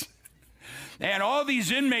plates. And all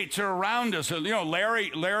these inmates are around us.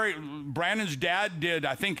 Larry, Brandon's dad did,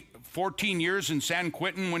 I think, 14 years in San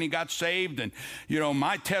Quentin when he got saved. And,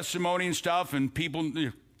 my testimony and stuff, and people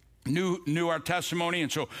knew our testimony.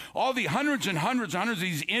 And so all the hundreds and hundreds of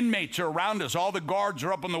these inmates are around us. All the guards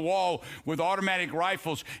are up on the wall with automatic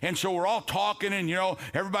rifles. And so we're all talking, and,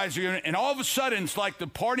 everybody's, and all of a sudden, it's like the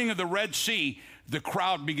parting of the Red Sea. The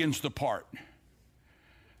crowd begins to part.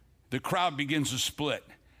 The crowd begins to split.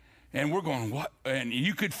 And we're going, what? And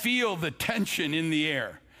you could feel the tension in the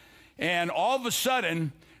air. And all of a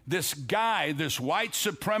sudden, this guy, this white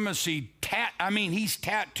supremacy, he's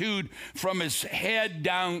tattooed from his head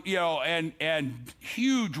down, and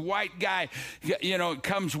huge white guy,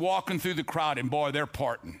 comes walking through the crowd, and boy, they're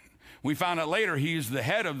parting. We found out later he's the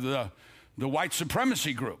head of the white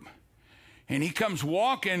supremacy group. And he comes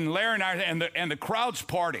walking, Larry and I, and the crowd's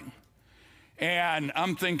parting. And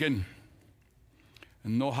I'm thinking,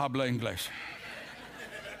 no habla inglés.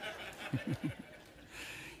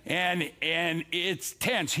 and it's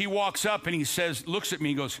tense. He walks up and he says, looks at me,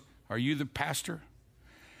 and goes, are you the pastor?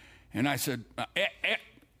 And I said,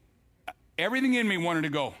 everything in me wanted to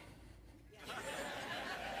go.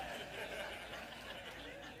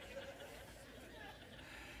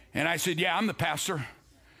 And I said, yeah, I'm the pastor.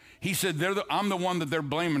 He said, I'm the one that they're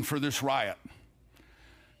blaming for this riot.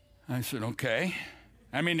 I said, okay.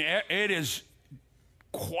 I mean, it is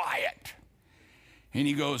quiet. And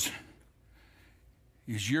he goes,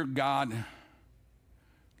 is your God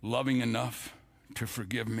loving enough to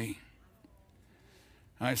forgive me?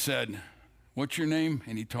 I said, what's your name?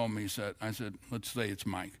 And he told me, I said, let's say it's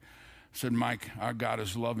Mike. I said, Mike, our God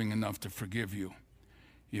is loving enough to forgive you.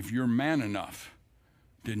 If you're man enough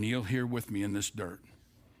to kneel here with me in this dirt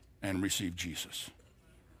and receive Jesus.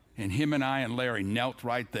 And him and I and Larry knelt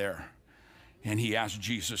right there, and he asked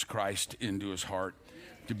Jesus Christ into his heart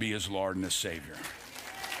to be his Lord and his Savior.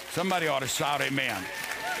 Somebody ought to shout amen.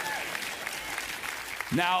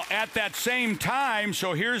 Now, at that same time,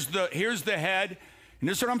 so here's the head, and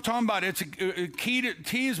this is what I'm talking about. It's a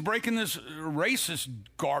key is breaking this racist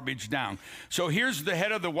garbage down. So here's the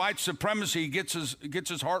head of the white supremacy, gets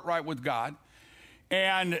his heart right with God.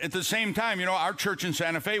 And at the same time, you know, our church in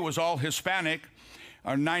Santa Fe was all Hispanic,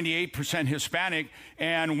 or 98% Hispanic.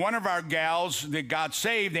 And one of our gals that got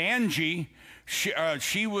saved, Angie,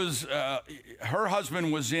 she was, her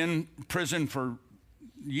husband was in prison for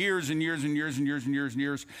years and years and years and years and years and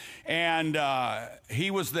years. And he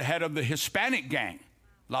was the head of the Hispanic gang,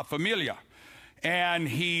 La Familia. And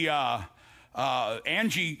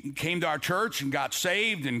Angie came to our church and got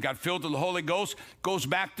saved and got filled with the Holy Ghost, goes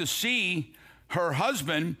back to see her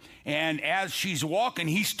husband, and as she's walking,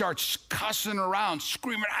 he starts cussing around,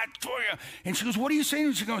 screaming, I told you. And she goes, what are you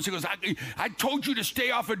saying? She goes, I told you to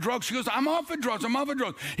stay off of drugs. She goes, I'm off of drugs, I'm off of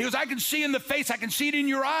drugs. He goes, I can see in the face, I can see it in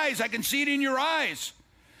your eyes, I can see it in your eyes.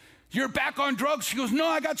 You're back on drugs. She goes, no,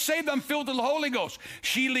 I got saved, I'm filled with the Holy Ghost.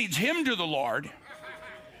 She leads him to the Lord.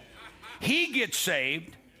 He gets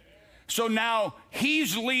saved. So now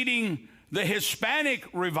he's leading the Hispanic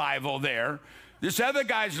revival there. This other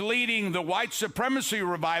guy's leading the white supremacy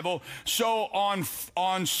revival. So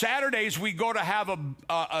on Saturdays, we go to have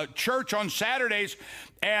a church on Saturdays,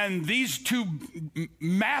 and these two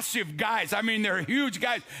massive guys, I mean, they're huge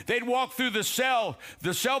guys, they'd walk through the cell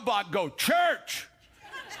block, go, church,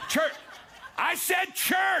 church. I said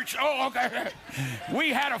church. Oh, okay. We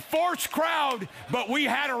had a forced crowd, but we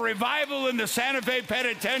had a revival in the Santa Fe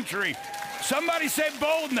Penitentiary. Somebody say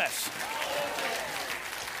boldness.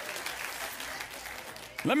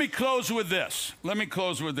 Let me close with this.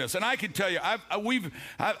 And I can tell you,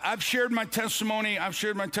 I've shared my testimony. I've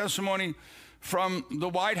shared my testimony from the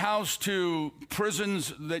White House to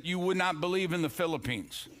prisons that you would not believe in the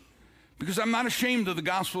Philippines, because I'm not ashamed of the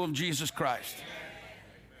gospel of Jesus Christ.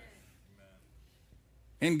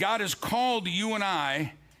 And God has called you and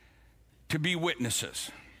I to be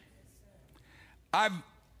witnesses. I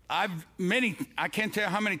can't tell you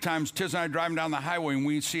how many times Tiz and I are driving down the highway and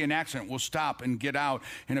we see an accident, we'll stop and get out,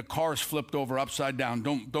 and a car is flipped over upside down.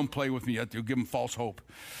 Don't play with me yet. You'll give them false hope.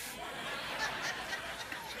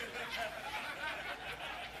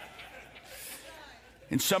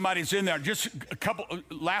 And somebody's in there. Just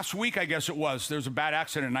last week, I guess it was, there was a bad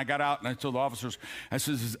accident, and I got out and I told the officers, I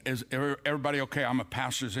says, is everybody okay? I'm a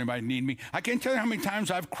pastor. Does anybody need me? I can't tell you how many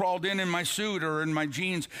times I've crawled in my suit or in my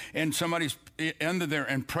jeans, and somebody's ended there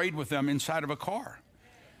and prayed with them inside of a car.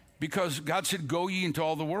 Because God said, go ye into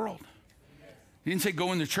all the world. He didn't say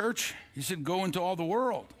go into church. He said go into all the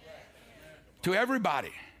world. To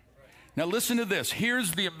everybody. Now listen to this.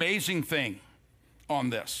 Here's the amazing thing on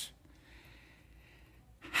this.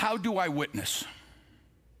 How do I witness?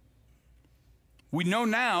 We know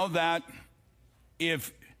now that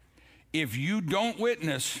if you don't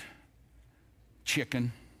witness,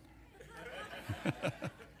 chicken.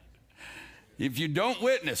 If you don't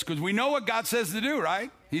witness, because we know what God says to do, right?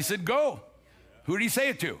 He said, go. Who did he say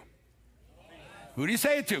it to? Who did he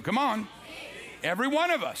say it to? Come on. Every one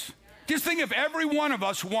of us. Just think if every one of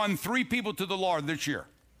us won 3 people to the Lord this year.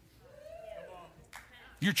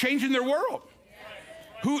 You're changing their world.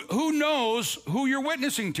 Who knows who you're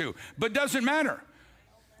witnessing to? But doesn't matter.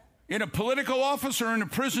 In a political office or in a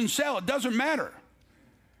prison cell, it doesn't matter.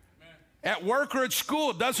 At work or at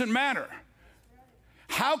school, it doesn't matter.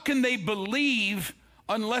 How can they believe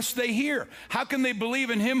unless they hear? How can they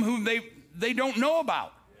believe in him whom they don't know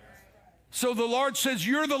about? So the Lord says,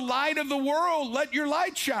 you're the light of the world. Let your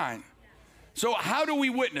light shine. So how do we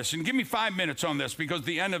witness? And give me 5 minutes on this, because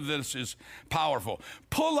the end of this is powerful.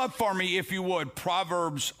 Pull up for me, if you would,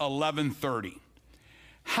 Proverbs 11:30.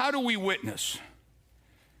 How do we witness?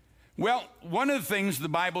 Well, one of the things the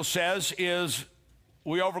Bible says is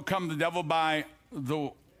we overcome the devil by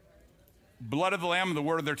the blood of the Lamb and the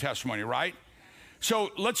word of their testimony, right?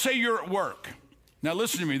 So let's say you're at work. Now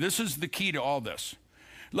listen to me. This is the key to all this.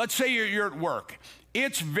 Let's say you're at work.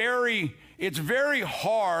 It's very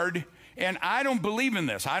hard, and I don't believe in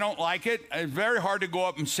this. I don't like it. It's very hard to go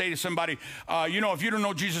up and say to somebody, if you don't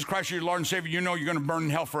know Jesus Christ, your Lord and Savior, you know you're going to burn in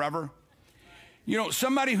hell forever.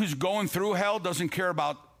 Somebody who's going through hell doesn't care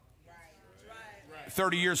about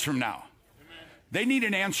 30 years from now. They need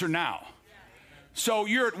an answer now. So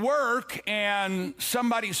you're at work and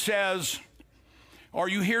somebody says, or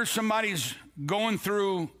you hear somebody's going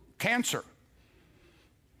through cancer.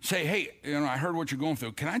 Say, hey, I heard what you're going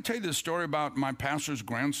through. Can I tell you this story about my pastor's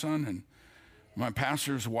grandson and my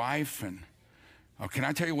pastor's wife? Or can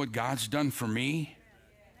I tell you what God's done for me?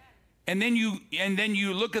 And then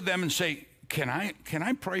you look at them and say, can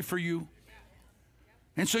I pray for you?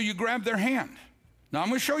 And so you grab their hand. Now I'm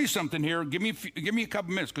going to show you something here. Give me a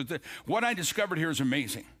couple minutes, because what I discovered here is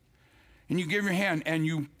amazing. And you give your hand and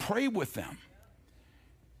you pray with them.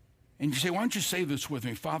 And you say, why don't you say this with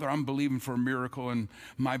me? Father, I'm believing for a miracle in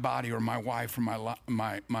my body or my wife or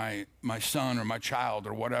my son or my child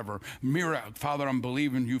or whatever. Father, I'm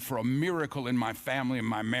believing you for a miracle in my family and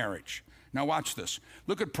my marriage. Now watch this.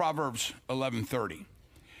 Look at Proverbs 11:30.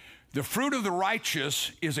 The fruit of the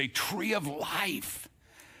righteous is a tree of life.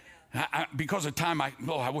 Because of time, I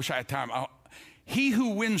wish I had time. He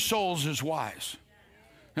who wins souls is wise.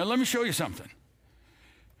 Now let me show you something.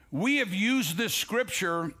 We have used this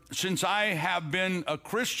scripture since I have been a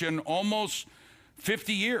Christian almost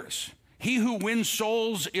 50 years. He who wins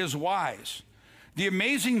souls is wise. The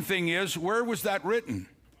amazing thing is, where was that written?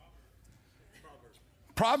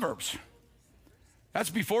 Proverbs. That's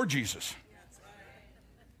before Jesus.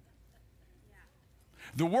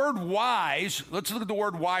 The word wise, let's look at the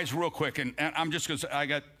word wise real quick. And I'm just going to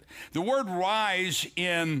say, the word wise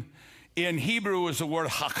in Hebrew is the word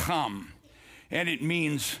hakam. And it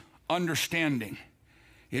means understanding.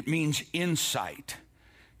 It means insight.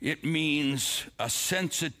 It means a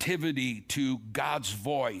sensitivity to God's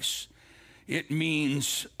voice. It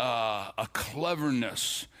means a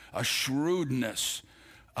cleverness, a shrewdness,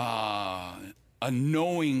 a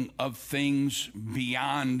knowing of things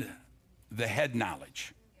beyond the head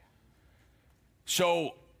knowledge.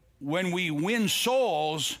 So when we win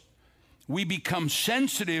souls, we become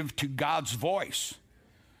sensitive to God's voice.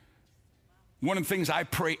 One of the things I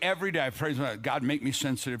pray every day, I pray, God, make me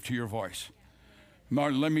sensitive to your voice.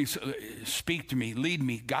 Lord, let me speak to me, lead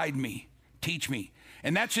me, guide me, teach me.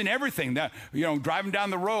 And that's in everything. That, driving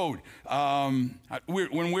down the road.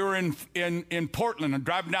 When we were in Portland, and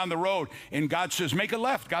driving down the road, and God says, make a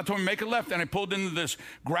left. God told me, make a left. And I pulled into this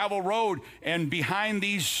gravel road, and behind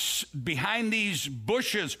these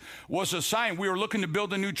bushes was a sign. We were looking to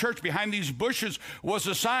build a new church. Behind these bushes was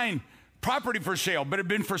a sign, property for sale, but it had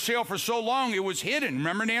been for sale for so long it was hidden.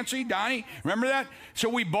 Remember, Nancy, Donnie? Remember that? So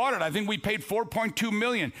we bought it. I think we paid $4.2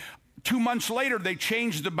 million. 2 months later, they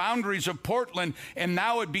changed the boundaries of Portland, and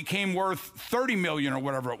now it became worth $30 million or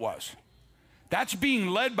whatever it was. That's being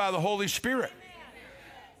led by the Holy Spirit.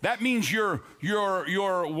 That means you're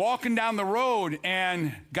walking down the road,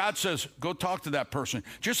 and God says, go talk to that person.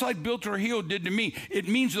 Just like Bill Trujillo did to me. It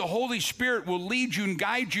means the Holy Spirit will lead you and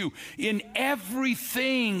guide you in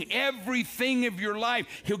everything of your life.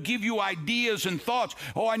 He'll give you ideas and thoughts.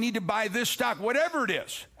 Oh, I need to buy this stock, whatever it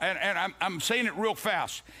is. And I'm saying it real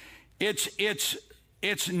fast.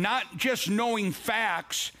 It's not just knowing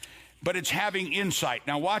facts, but it's having insight.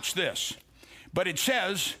 Now watch this. But it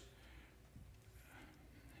says,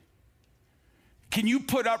 can you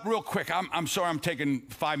put up real quick? I'm sorry, I'm taking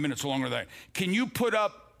 5 minutes longer than that. Can you put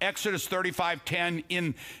up Exodus 35:10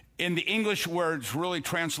 in the English where it's really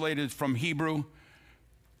translated from Hebrew?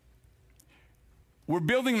 We're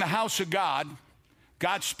building the house of God.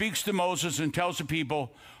 God speaks to Moses and tells the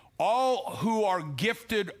people, all who are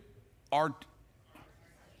gifted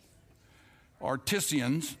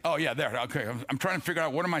artisans. Oh, yeah, there. Okay, I'm trying to figure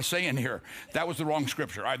out, what am I saying here? That was the wrong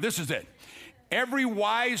scripture. All right, this is it. Every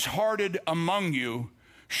wise-hearted among you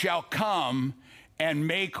shall come and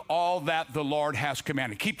make all that the Lord has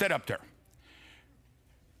commanded. Keep that up there.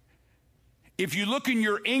 If you look in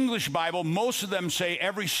your English Bible, most of them say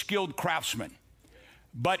every skilled craftsman.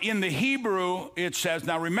 But in the Hebrew, it says,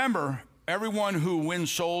 now remember, everyone who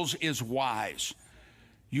wins souls is wise.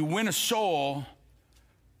 You win a soul,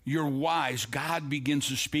 you're wise. God begins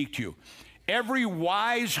to speak to you. Every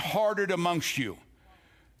wise-hearted amongst you.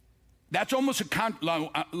 That's almost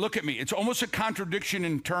look at me. It's almost a contradiction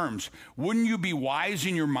in terms. Wouldn't you be wise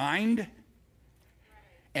in your mind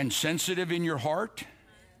and sensitive in your heart?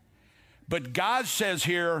 But God says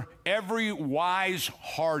here, every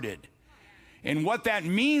wise-hearted. And what that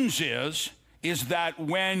means is, is that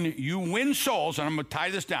when you win souls, and I'm going to tie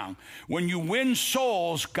this down, when you win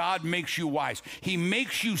souls, God makes you wise. He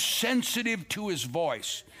makes you sensitive to his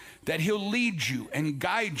voice, that he'll lead you and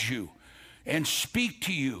guide you and speak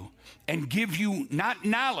to you and give you not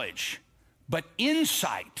knowledge, but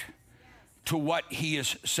insight to what he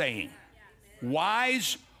is saying.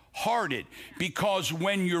 Wise-hearted, because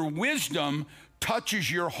when your wisdom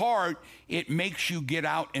touches your heart, it makes you get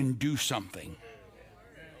out and do something.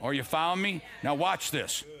 Are you following me? Now watch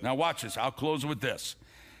this. Now watch this. I'll close with this.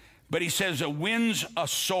 But he says it wins a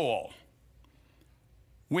soul.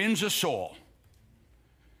 Wins a soul.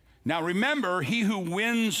 Now remember, he who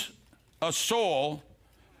wins a soul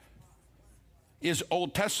is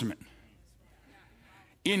Old Testament.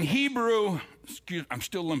 In Hebrew, I'm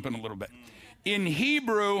still limping a little bit. In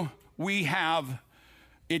Hebrew,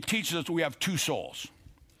 it teaches us we have two souls.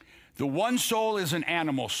 The one soul is an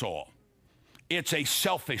animal soul. It's a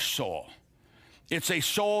selfish soul. It's a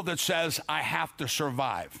soul that says, I have to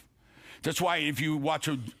survive. That's why if you watch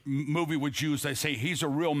a movie with Jews, they say he's a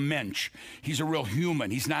real mensch. He's a real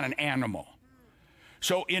human. He's not an animal.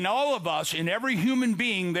 So in all of us, in every human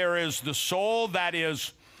being, there is the soul that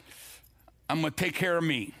is, I'm going to take care of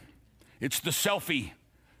me. It's the selfie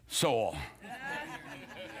soul.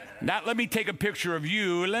 Not let me take a picture of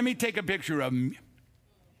you. Let me take a picture of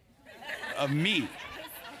me.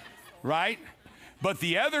 Right? But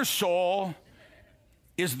the other soul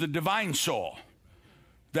is the divine soul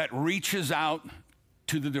that reaches out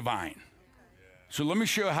to the divine. So let me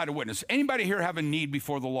show you how to witness. Anybody here have a need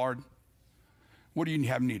before the Lord? What do you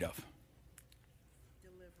have need of?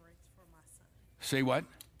 Deliverance for my son. Say what?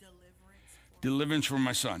 Deliverance for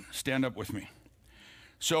my son. Stand up with me.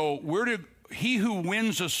 So he who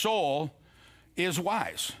wins a soul is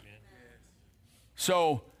wise.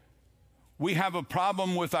 So we have a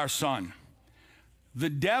problem with our son. The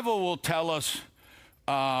devil will tell us,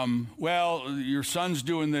 well, your son's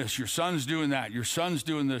doing this, your son's doing that, your son's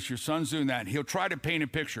doing this, your son's doing that. He'll try to paint a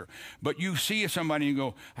picture. But you see somebody and you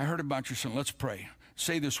go, I heard about your son. Let's pray.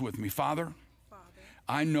 Say this with me. Father,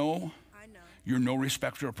 I know you're no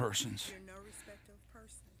respecter of persons.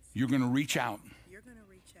 You're going to reach out.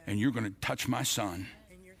 And you're going to touch my son.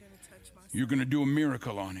 You're going to do a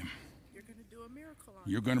miracle on him.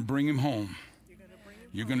 You're going to bring him home.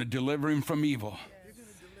 You're going to deliver him from evil.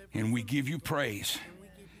 And we give you praise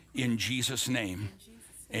in Jesus' name.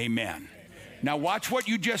 Amen. Now watch what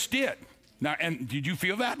you just did. Now, and did you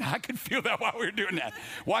feel that? I could feel that while we were doing that.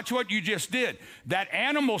 Watch what you just did. That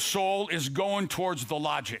animal soul is going towards the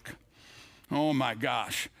logic. Oh my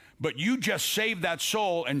gosh. But you just saved that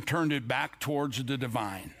soul and turned it back towards the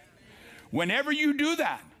divine. Whenever you do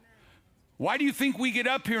that, why do you think we get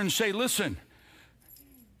up here and say, listen,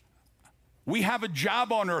 we have a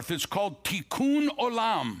job on earth. It's called Tikkun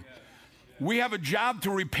Olam. We have a job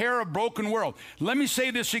to repair a broken world. Let me say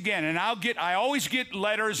this again, and I always get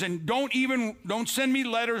letters, and don't send me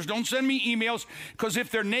letters, don't send me emails, because if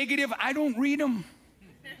they're negative, I don't read them.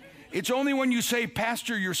 It's only when you say,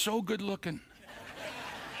 Pastor, you're so good looking.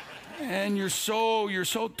 And you're so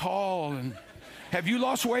tall. And have you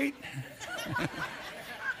lost weight?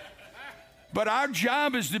 But our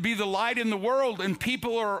job is to be the light in the world, and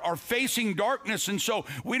people are facing darkness. And so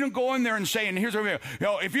we don't go in there and say, and here's what we do. You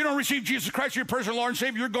know, if you don't receive Jesus Christ, your personal Lord and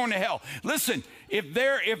Savior, you're going to hell. Listen, if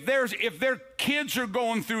their kids are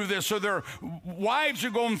going through this, or their wives are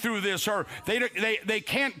going through this, or they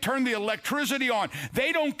can't turn the electricity on,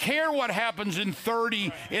 they don't care what happens in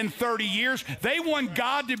 30 years. They want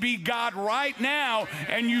God to be God right now,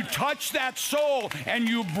 and you touch that soul and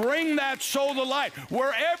you bring that soul to light.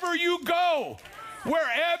 Wherever you go,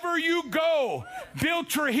 Bill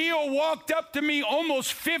Trujillo walked up to me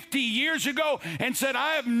almost 50 years ago and said,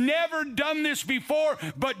 I have never done this before,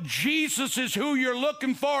 but Jesus is who you're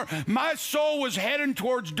looking for. My soul was heading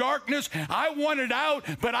towards darkness. I wanted out,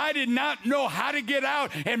 but I did not know how to get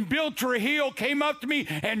out. And Bill Trujillo came up to me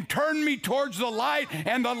and turned me towards the light,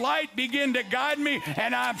 and the light began to guide me.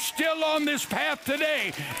 And I'm still on this path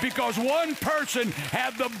today because one person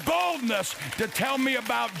had the boldness to tell me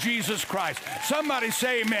about Jesus Christ. Somebody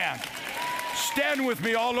say amen. Stand with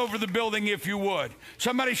me all over the building if you would.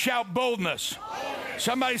 Somebody shout boldness.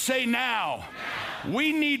 Somebody say now.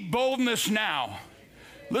 We need boldness now.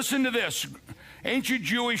 Listen to this. Ancient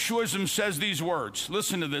Jewish wisdom says these words.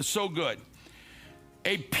 Listen to this, so good.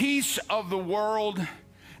 A piece of the world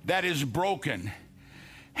that is broken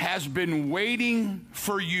has been waiting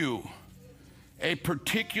for you, a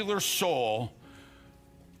particular soul,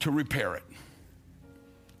 to repair it.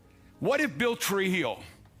 What if Bill Trujillo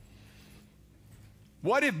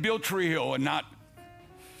had not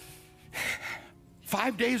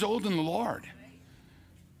 5 days old in the Lord.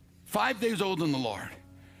 5 days old in the Lord.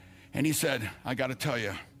 And he said, I got to tell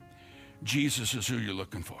you, Jesus is who you're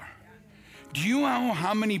looking for. Do you know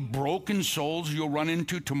how many broken souls you'll run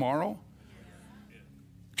into tomorrow?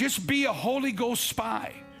 Just be a Holy Ghost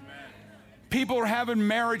spy. People are having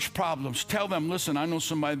marriage problems. Tell them, listen, I know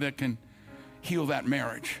somebody that can heal that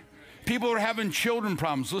marriage. People are having children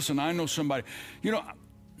problems. Listen, I know somebody. You know,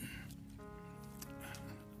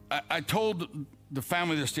 I told the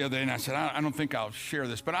family this the other day, and I said, I don't think I'll share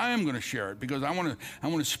this, but I am going to share it because I want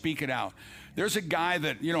to speak it out. There's a guy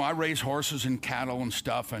that, you know, I raise horses and cattle and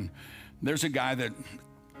stuff, and there's a guy that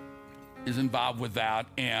is involved with that,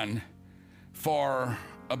 and for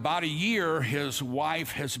about a year, his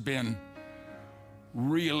wife has been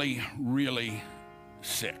really, really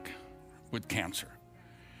sick with cancer.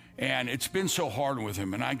 And it's been so hard with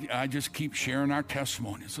him, and I just keep sharing our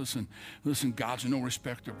testimonies. Listen, God's no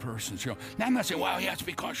respecter of persons. You know, now I'm not saying, well, yeah, it's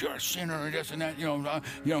because you're a sinner or this and that. You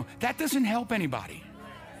know, that doesn't help anybody.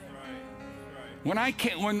 When I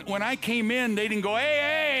came in, they didn't go,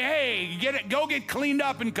 hey, go get cleaned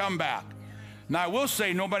up and come back. Now I will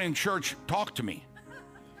say, nobody in church talked to me,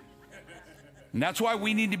 and that's why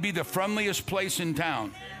we need to be the friendliest place in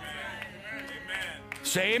town.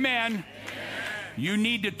 Say amen. You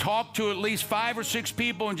need to talk to at least 5 or 6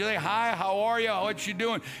 people and say, hi, how are you? What you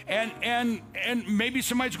doing? And maybe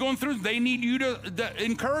somebody's going through. They need you to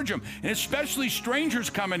encourage them, and especially strangers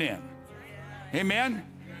coming in. Amen?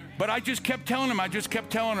 But I just kept telling him.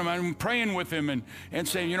 I'm praying with him and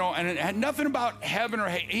saying, you know, and it had nothing about heaven or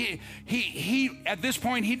hate. He at this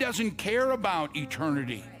point, he doesn't care about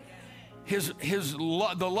eternity.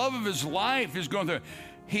 The love of his life is going through.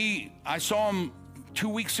 I saw him 2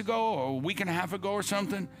 weeks ago, or a week and a half ago or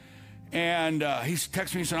something, and he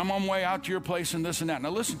texted me, he said, I'm on my way out to your place and this and that.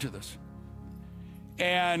 Now listen to this.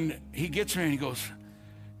 And he gets me and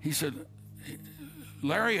he said,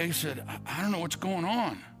 Larry, he said, I don't know what's going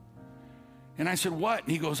on. And I said, what?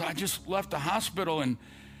 And he goes, I just left the hospital, and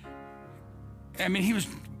I mean, he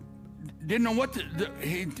didn't know what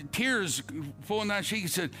tears flowing down. He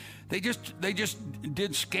said, they just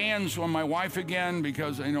did scans on my wife again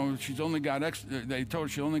because, you know, they told her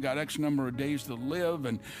she only got X number of days to live,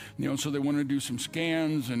 and, you know, so they wanted to do some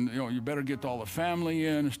scans, and, you know, you better get all the family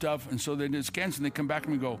in and stuff. And so they did scans, and they come back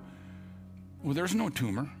and we go, well, there's no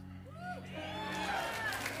tumor.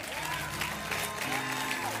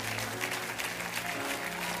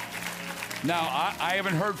 Now, I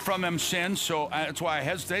haven't heard from him since, so that's why I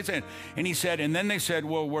hesitated. And he said, and then they said,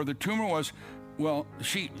 well, where the tumor was, well,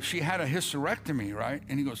 she had a hysterectomy, right?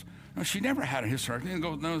 And he goes, no, she never had a hysterectomy. He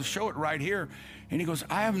goes, no, show it right here. And he goes,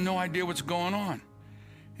 I have no idea what's going on.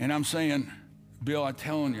 And I'm saying, Bill, I'm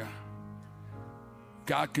telling you,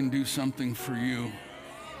 God can do something for you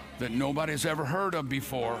that nobody's ever heard of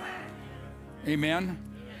before. Amen?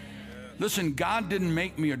 Listen, God didn't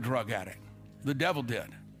make me a drug addict. The devil did.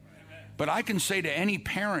 But I can say to any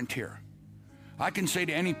parent here, I can say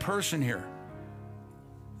to any person here,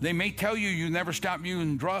 they may tell you you never stop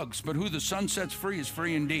using drugs, but who the Son sets free is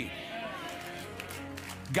free indeed.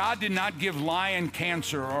 God did not give Lion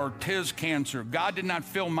cancer or Tiz cancer. God did not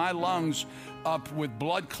fill my lungs up with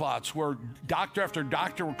blood clots where doctor after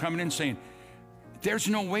doctor were coming in saying, there's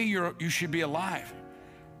no way you should be alive.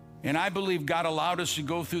 And I believe God allowed us to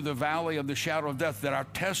go through the valley of the shadow of death, that our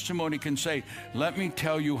testimony can say, let me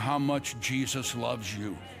tell you how much Jesus loves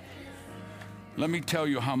you. Let me tell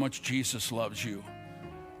you how much Jesus loves you.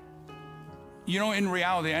 You know, in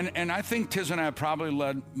reality, and I think Tiz and I have probably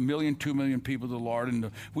led 1 million, 2 million people to the Lord,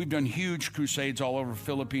 and we've done huge crusades all over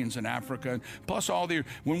Philippines and Africa. Plus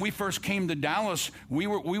when we first came to Dallas, we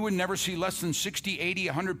would never see less than 60, 80,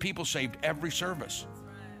 100 people saved every service,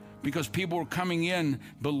 because people were coming in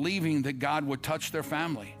believing that God would touch their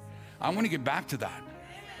family. I want to get back to that.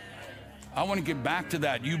 I want to get back to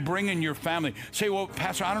that. You bring in your family. Say, well,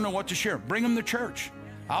 Pastor, I don't know what to share. Bring them to church.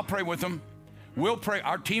 I'll pray with them. We'll pray.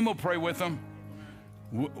 Our team will pray with them.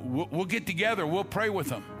 We'll get together. We'll pray with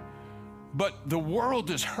them. But the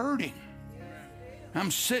world is hurting.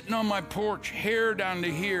 I'm sitting on my porch, hair down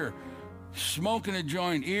to here, smoking a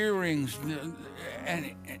joint, earrings,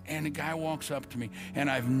 and a guy walks up to me, and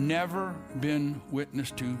I've never been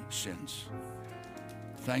witness to since.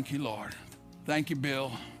 Thank you, Lord. Thank you,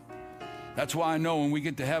 Bill. That's why I know when we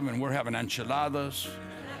get to heaven, we're having enchiladas,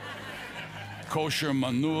 kosher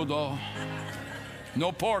menudo,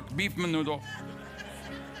 no pork, beef menudo,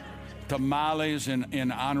 tamales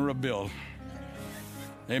in honor of Bill.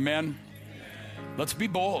 Amen? Let's be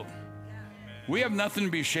bold. We have nothing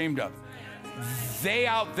to be ashamed of. They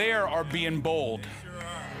out there are being bold.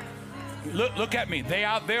 Look at me. They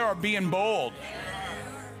out there are being bold.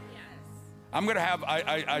 I'm going to have,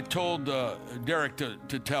 I told Derek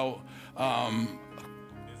to tell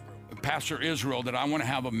Pastor Israel that I want to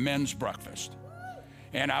have a men's breakfast.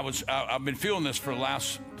 And I've been feeling this for the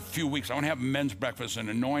last few weeks. I want to have a men's breakfast and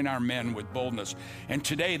anoint our men with boldness. And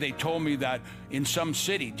today they told me that in some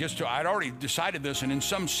city, I'd already decided this, and in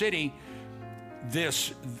some city,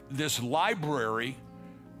 this library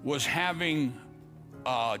was having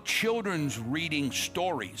children's reading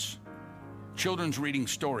stories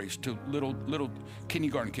to little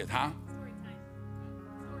kindergarten kids, huh?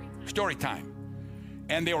 Story time.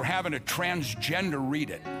 And they were having a transgender read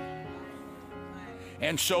it.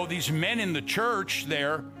 And so these men in the church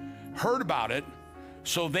there heard about it,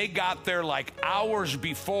 so they got there like hours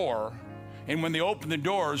before, and when they opened the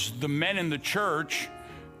doors, the men in the church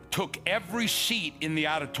took every seat in the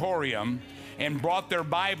auditorium and brought their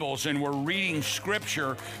Bibles and were reading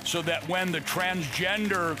scripture so that when the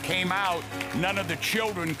transgender came out, none of the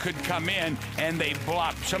children could come in, and they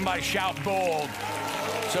blocked. Somebody shout bold.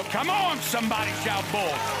 So come on, somebody shout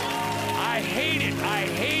bold. I hate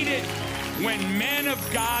it when men of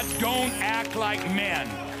God don't act like men.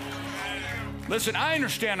 Listen, I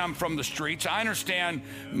understand I'm from the streets. I understand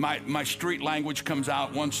my street language comes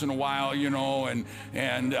out once in a while, you know, and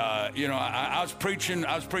you know, I was preaching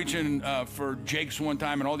for Jake's one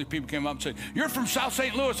time, and all these people came up and said, "You're from South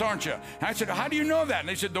St. Louis, aren't you?" And I said, "How do you know that?" And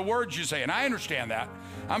they said, "The words you say." And I understand that.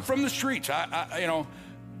 I'm from the streets.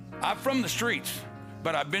 I'm from the streets,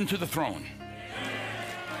 but I've been to the throne,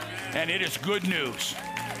 and it is good news.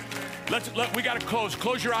 We got to close.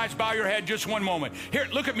 Close your eyes, bow your head just one moment. Here,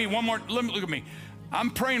 look at me one more. Look at me. I'm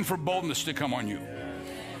praying for boldness to come on you.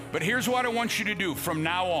 But here's what I want you to do from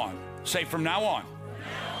now on. Say, from now on.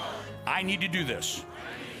 I need to do this.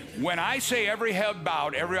 When I say every head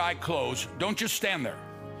bowed, every eye closed, don't just stand there.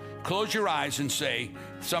 Close your eyes and say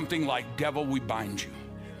something like, "Devil, we bind you.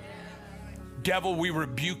 Devil, we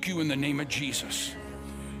rebuke you in the name of Jesus.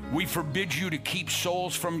 We forbid you to keep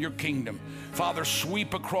souls from your kingdom. Father,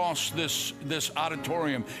 sweep across this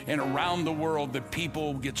auditorium and around the world that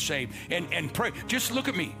people get saved." And pray. Just look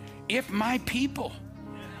at me. If my people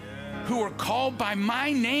who are called by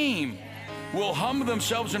my name will humble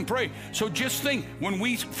themselves and pray. So just think,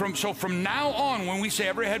 from now on, when we say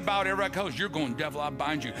every head bowed, every eye closed, you're going, "Devil, I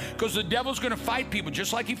bind you." Because the devil's going to fight people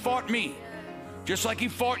just like he fought me, just like he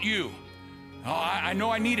fought you. Oh, I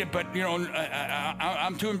know I need it, but you know,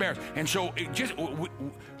 I'm too embarrassed. And so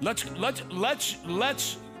let's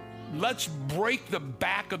break the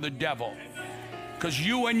back of the devil, because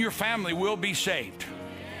you and your family will be saved.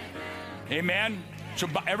 Amen. So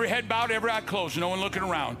every head bowed, every eye closed, no one looking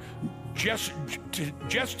around. Just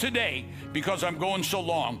today, because I'm going so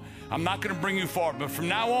long, I'm not going to bring you forward. But from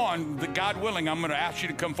now on, God willing, I'm going to ask you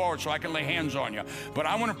to come forward so I can lay hands on you. But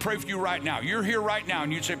I want to pray for you right now. You're here right now,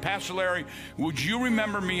 and you'd say, "Pastor Larry, would you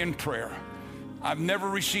remember me in prayer? I've never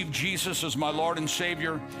received Jesus as my Lord and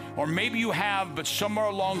Savior." Or maybe you have, but somewhere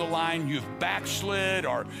along the line, you've backslid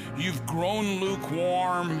or you've grown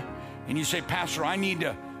lukewarm, and you say, "Pastor, I need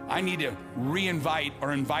to re-invite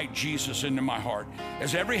or invite Jesus into my heart."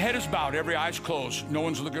 As every head is bowed, every eye is closed, no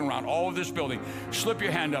one's looking around, all of this building, slip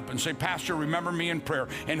your hand up and say, "Pastor, remember me in prayer."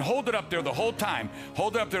 And hold it up there the whole time.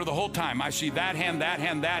 Hold it up there the whole time. I see that hand, that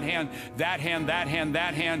hand, that hand, that hand, that hand,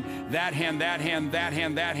 that hand, that hand, that hand, that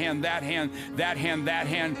hand, that hand, that hand, that hand, that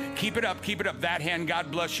hand. Keep it up, keep it up. That hand, God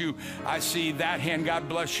bless you. I see that hand, God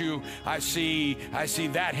bless you. I see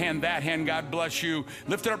that hand, God bless you.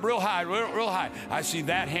 Lift it up real high, real high. I see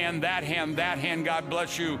that hand, that hand, God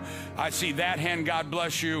bless you. I see that hand, God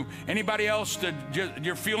bless you. Anybody else that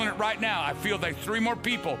you're feeling it right now? I feel like three more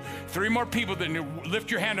people that lift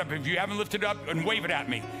your hand up. If you haven't lifted it up, and wave it at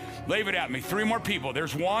me. Wave it at me. Three more people.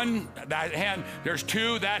 There's one, that hand. There's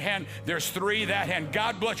two, that hand. There's three, that hand.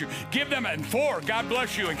 God bless you. Give them and four. God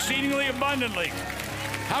bless you exceedingly abundantly.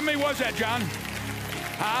 How many was that, John?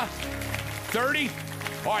 Huh? 30?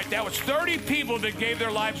 All right, that was 30 people that gave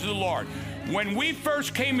their lives to the Lord. When we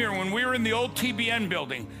first came here, when we were in the old TBN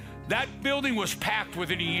building, that building was packed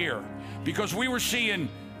within a year because we were seeing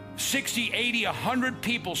 60, 80, 100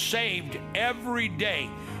 people saved every day.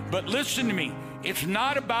 But listen to me, it's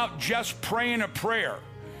not about just praying a prayer.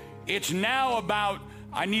 It's now about,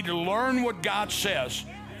 I need to learn what God says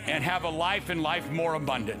and have a life and life more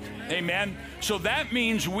abundant. Amen. So that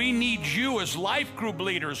means we need you as life group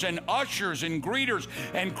leaders and ushers and greeters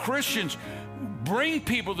and Christians. Bring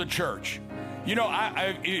people to church. You know,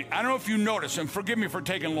 I don't know if you noticed, and forgive me for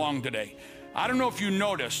taking long today. I don't know if you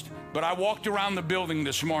noticed, but I walked around the building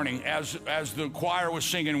this morning as the choir was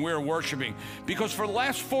singing, we were worshiping, because for the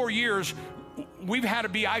last 4 years, we've had to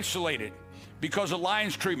be isolated. because of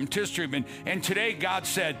Lions treatment, TIS treatment. And today God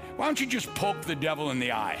said, why don't you just poke the devil in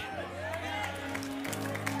the eye?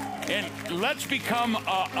 And let's become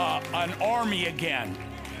an army again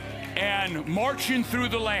and marching through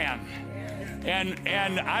the land.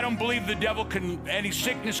 And I don't believe the devil any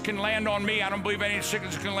sickness can land on me. I don't believe any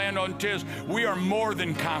sickness can land on TIS. We are more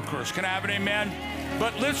than conquerors. Can I have an amen?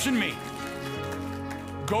 But listen to me.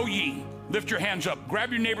 Go ye. Lift your hands up.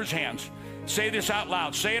 Grab your neighbor's hands. Say this out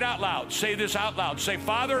loud. Say it out loud. Say this out loud. Say,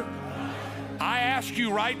 Father, I ask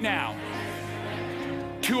you right now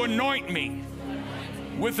to anoint me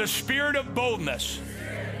with a spirit of boldness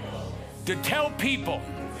to tell people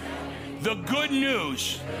the good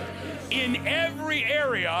news in every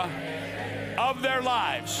area of their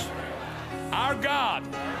lives. Our God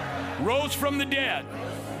rose from the dead,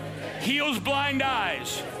 heals blind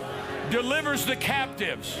eyes, delivers the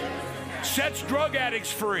captives, sets drug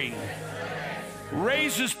addicts free,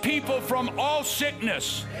 raises people from all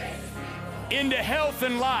sickness into health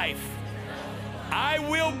and life. I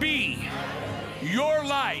will be your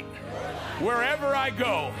light wherever I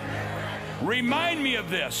go. Remind me of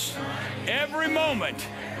this every moment,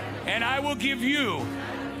 and I will give you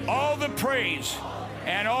all the praise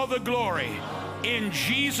and all the glory. In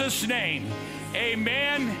Jesus' name,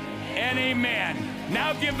 amen and amen.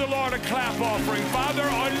 Now give the Lord a clap offering. Father,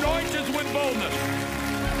 anoint us with boldness.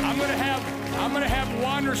 I'm going to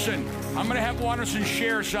have Wanderson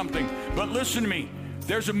share something. But listen to me.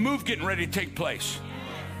 There's a move getting ready to take place,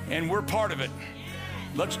 and we're part of it.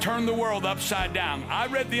 Let's turn the world upside down. I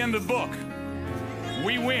read the end of the book.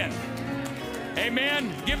 We win.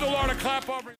 Amen. Give the Lord a clap offering.